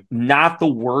wrong. Not the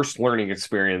worst learning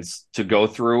experience to go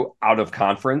through out of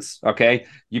conference, okay?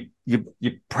 You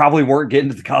probably weren't getting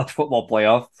to the college football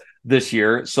playoff this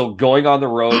year, so going on the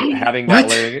road, having that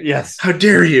learning, yes. How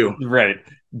dare you? Right.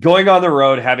 Going on the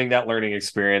road, having that learning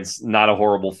experience, not a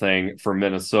horrible thing for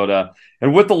Minnesota.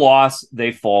 And with the loss,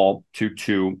 they fall to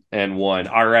 2-1.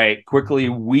 All right, quickly,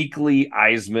 weekly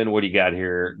Eisman. What do you got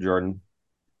here, Jordan?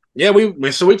 Yeah, we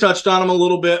touched on them a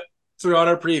little bit throughout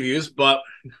our previews, but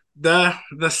the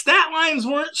stat lines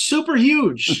weren't super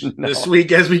huge this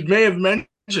week, as we may have mentioned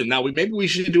Now, maybe we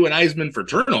should do an Eisman for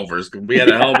turnovers because we had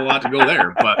a hell of a lot to go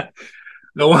there. But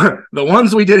the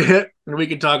ones we did hit, and we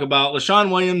could talk about LaShawn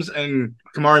Williams and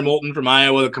Kamari Moulton from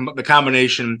Iowa, the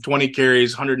combination, 20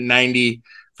 carries,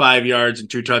 195 yards, and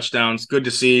 2 touchdowns. Good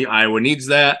to see. Iowa needs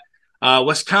that.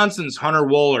 Wisconsin's Hunter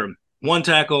Wohler, 1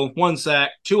 tackle, 1 sack,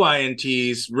 2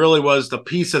 INTs, really was the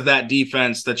piece of that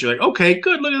defense that you're like, okay,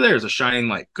 good. Look at there's a shining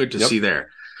light. Good to see there.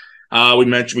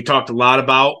 We talked a lot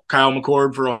about Kyle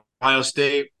McCord for Ohio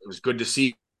State. It was good to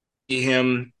see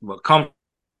him look comfortable.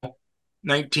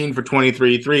 19 for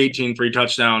 23, 318, 3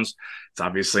 touchdowns. It's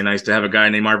obviously nice to have a guy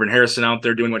named Marvin Harrison out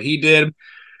there doing what he did.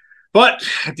 But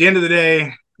at the end of the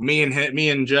day, me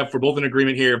and Jeff were both in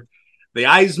agreement here. The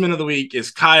Eisman of the week is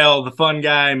Kyle, the fun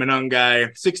guy, Manung guy,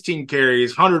 16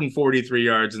 carries, 143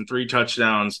 yards, and 3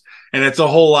 touchdowns. And it's a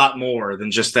whole lot more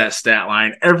than just that stat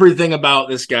line. Everything about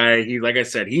this guy, like I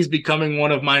said, he's becoming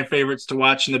one of my favorites to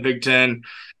watch in the Big Ten.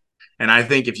 And I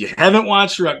think if you haven't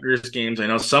watched Rutgers games, I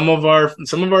know some of our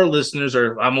listeners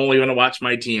are, I'm only going to watch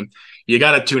my team. You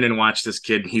got to tune in and watch this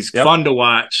kid. He's fun to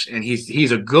watch, and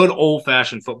he's a good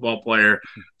old-fashioned football player.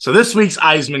 So this week's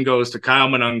Eisman goes to Kyle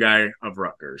Manungai of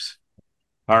Rutgers.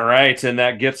 All right, and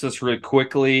that gets us really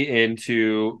quickly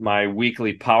into my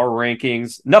weekly power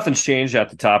rankings. Nothing's changed at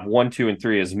the top. 1, 2, and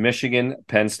 3 is Michigan,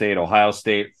 Penn State, Ohio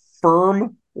State.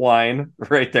 Firm line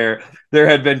right there. There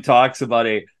had been talks about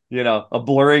a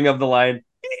blurring of the line.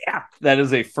 Yeah, that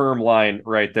is a firm line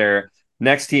right there.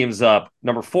 Next team's up.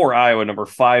 Number 4, Iowa. Number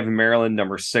 5, Maryland.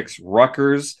 Number 6,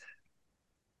 Rutgers.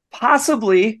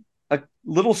 Possibly a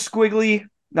little squiggly,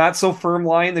 not so firm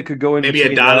line that could go in maybe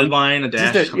a dotted line, a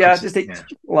dash. Just a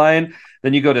line.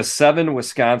 Then you go to 7,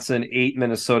 Wisconsin, 8,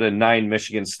 Minnesota, 9,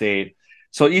 Michigan State.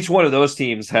 So each one of those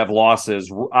teams have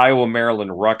losses. Iowa,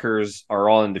 Maryland, Rutgers are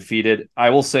all undefeated.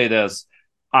 I will say this.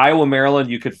 Iowa, Maryland,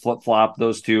 you could flip-flop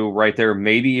those 2 right there,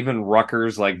 maybe even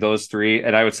Rutgers, like those 3.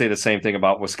 And I would say the same thing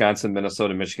about Wisconsin,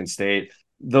 Minnesota, Michigan State.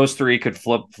 Those 3 could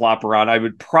flip-flop around. I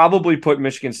would probably put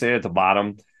Michigan State at the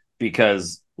bottom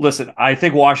because, listen, I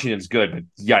think Washington's good, but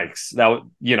yikes.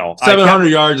 700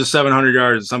 yards is 700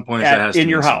 yards at some point. That has to in be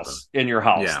your something. house. In your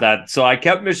house. Yeah. So I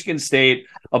kept Michigan State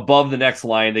above the next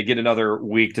line. They get another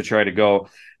week to try to go.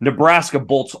 Nebraska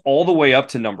bolts all the way up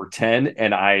to number 10,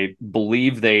 and I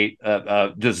believe they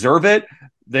deserve it.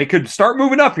 They could start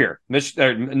moving up here.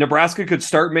 Nebraska could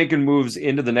start making moves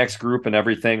into the next group and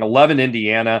everything. 11,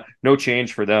 Indiana, no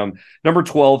change for them. Number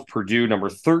 12, Purdue. Number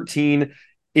 13,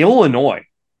 Illinois,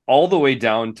 all the way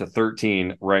down to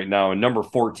 13 right now. And number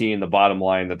 14, the bottom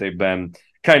line that they've been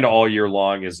kind of all year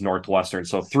long, is Northwestern.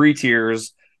 So 3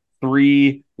 tiers,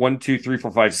 1, 2, 3,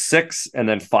 4, 5, 6, and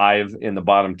then 5 in the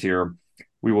bottom tier.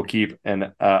 We will keep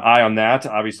an eye on that.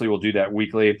 Obviously, we'll do that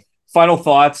weekly. Final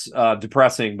thoughts,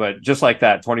 depressing, but just like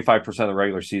that, 25% of the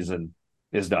regular season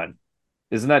is done.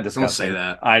 Isn't that disgusting? Don't say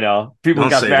that. I know. People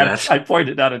got mad. I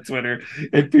pointed out on Twitter,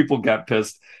 and people got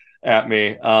pissed at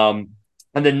me. And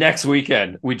then next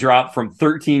weekend, we drop from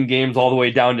 13 games all the way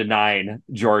down to 9,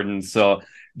 Jordan. So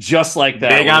just like that.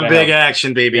 Big on big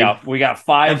action, baby. Yeah, we got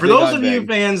 5. And for those of you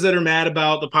fans that are mad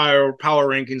about the power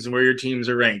rankings and where your teams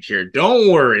are ranked here, don't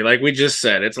worry. Like we just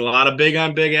said, it's a lot of big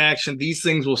on big action. These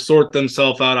things will sort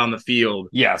themselves out on the field.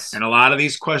 Yes. And a lot of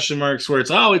these question marks where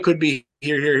it's, it could be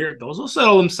here. Those will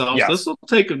settle themselves. Yes. This will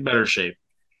take a better shape.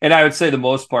 And I would say the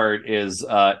most part is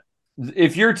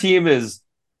if your team is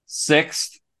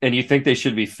 6th and you think they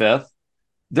should be 5th,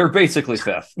 they're basically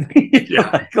 5th.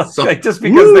 Yeah.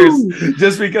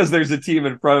 Just because there's a team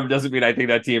in front of them doesn't mean I think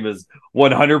that team is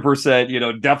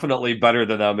 100%, definitely better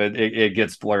than them. It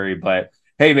gets blurry, but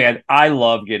hey, man, I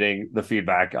love getting the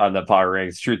feedback on the power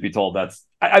ranks. Truth be told,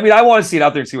 I want to see it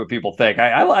out there and see what people think.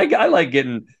 I like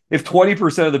getting, if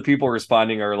 20% of the people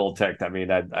responding are a little ticked. I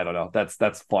mean, I don't know.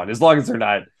 That's fun as long as they're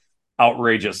not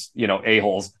outrageous,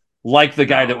 a-holes. Like the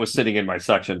guy that was sitting in my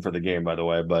section for the game, by the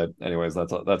way. But anyways,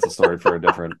 that's a story for a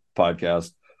different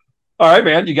podcast. All right,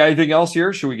 man. You got anything else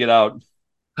here? Should we get out?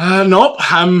 Nope.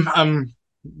 I'm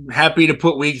happy to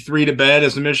put week 3 to bed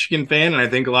as a Michigan fan, and I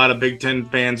think a lot of Big Ten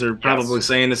fans are probably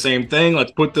saying the same thing.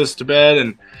 Let's put this to bed,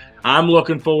 and I'm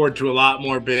looking forward to a lot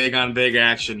more big on big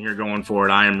action here going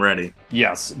forward. I am ready.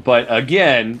 Yes, but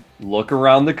again, look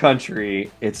around the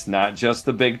country. It's not just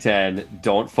the Big Ten.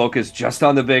 Don't focus just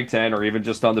on the Big Ten or even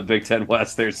just on the Big Ten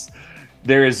West.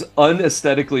 There is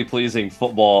unaesthetically pleasing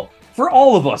football for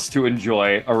all of us to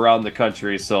enjoy around the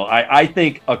country. So I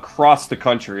think across the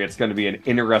country, it's going to be an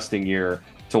interesting year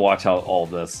to watch how all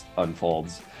this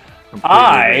unfolds.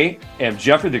 I am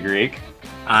Jeffrey the Greek.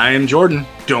 I am Jordan.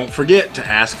 Don't forget to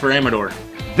ask for Amador.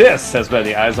 This has been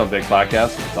the Eyes on Big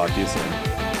podcast. Talk to you soon.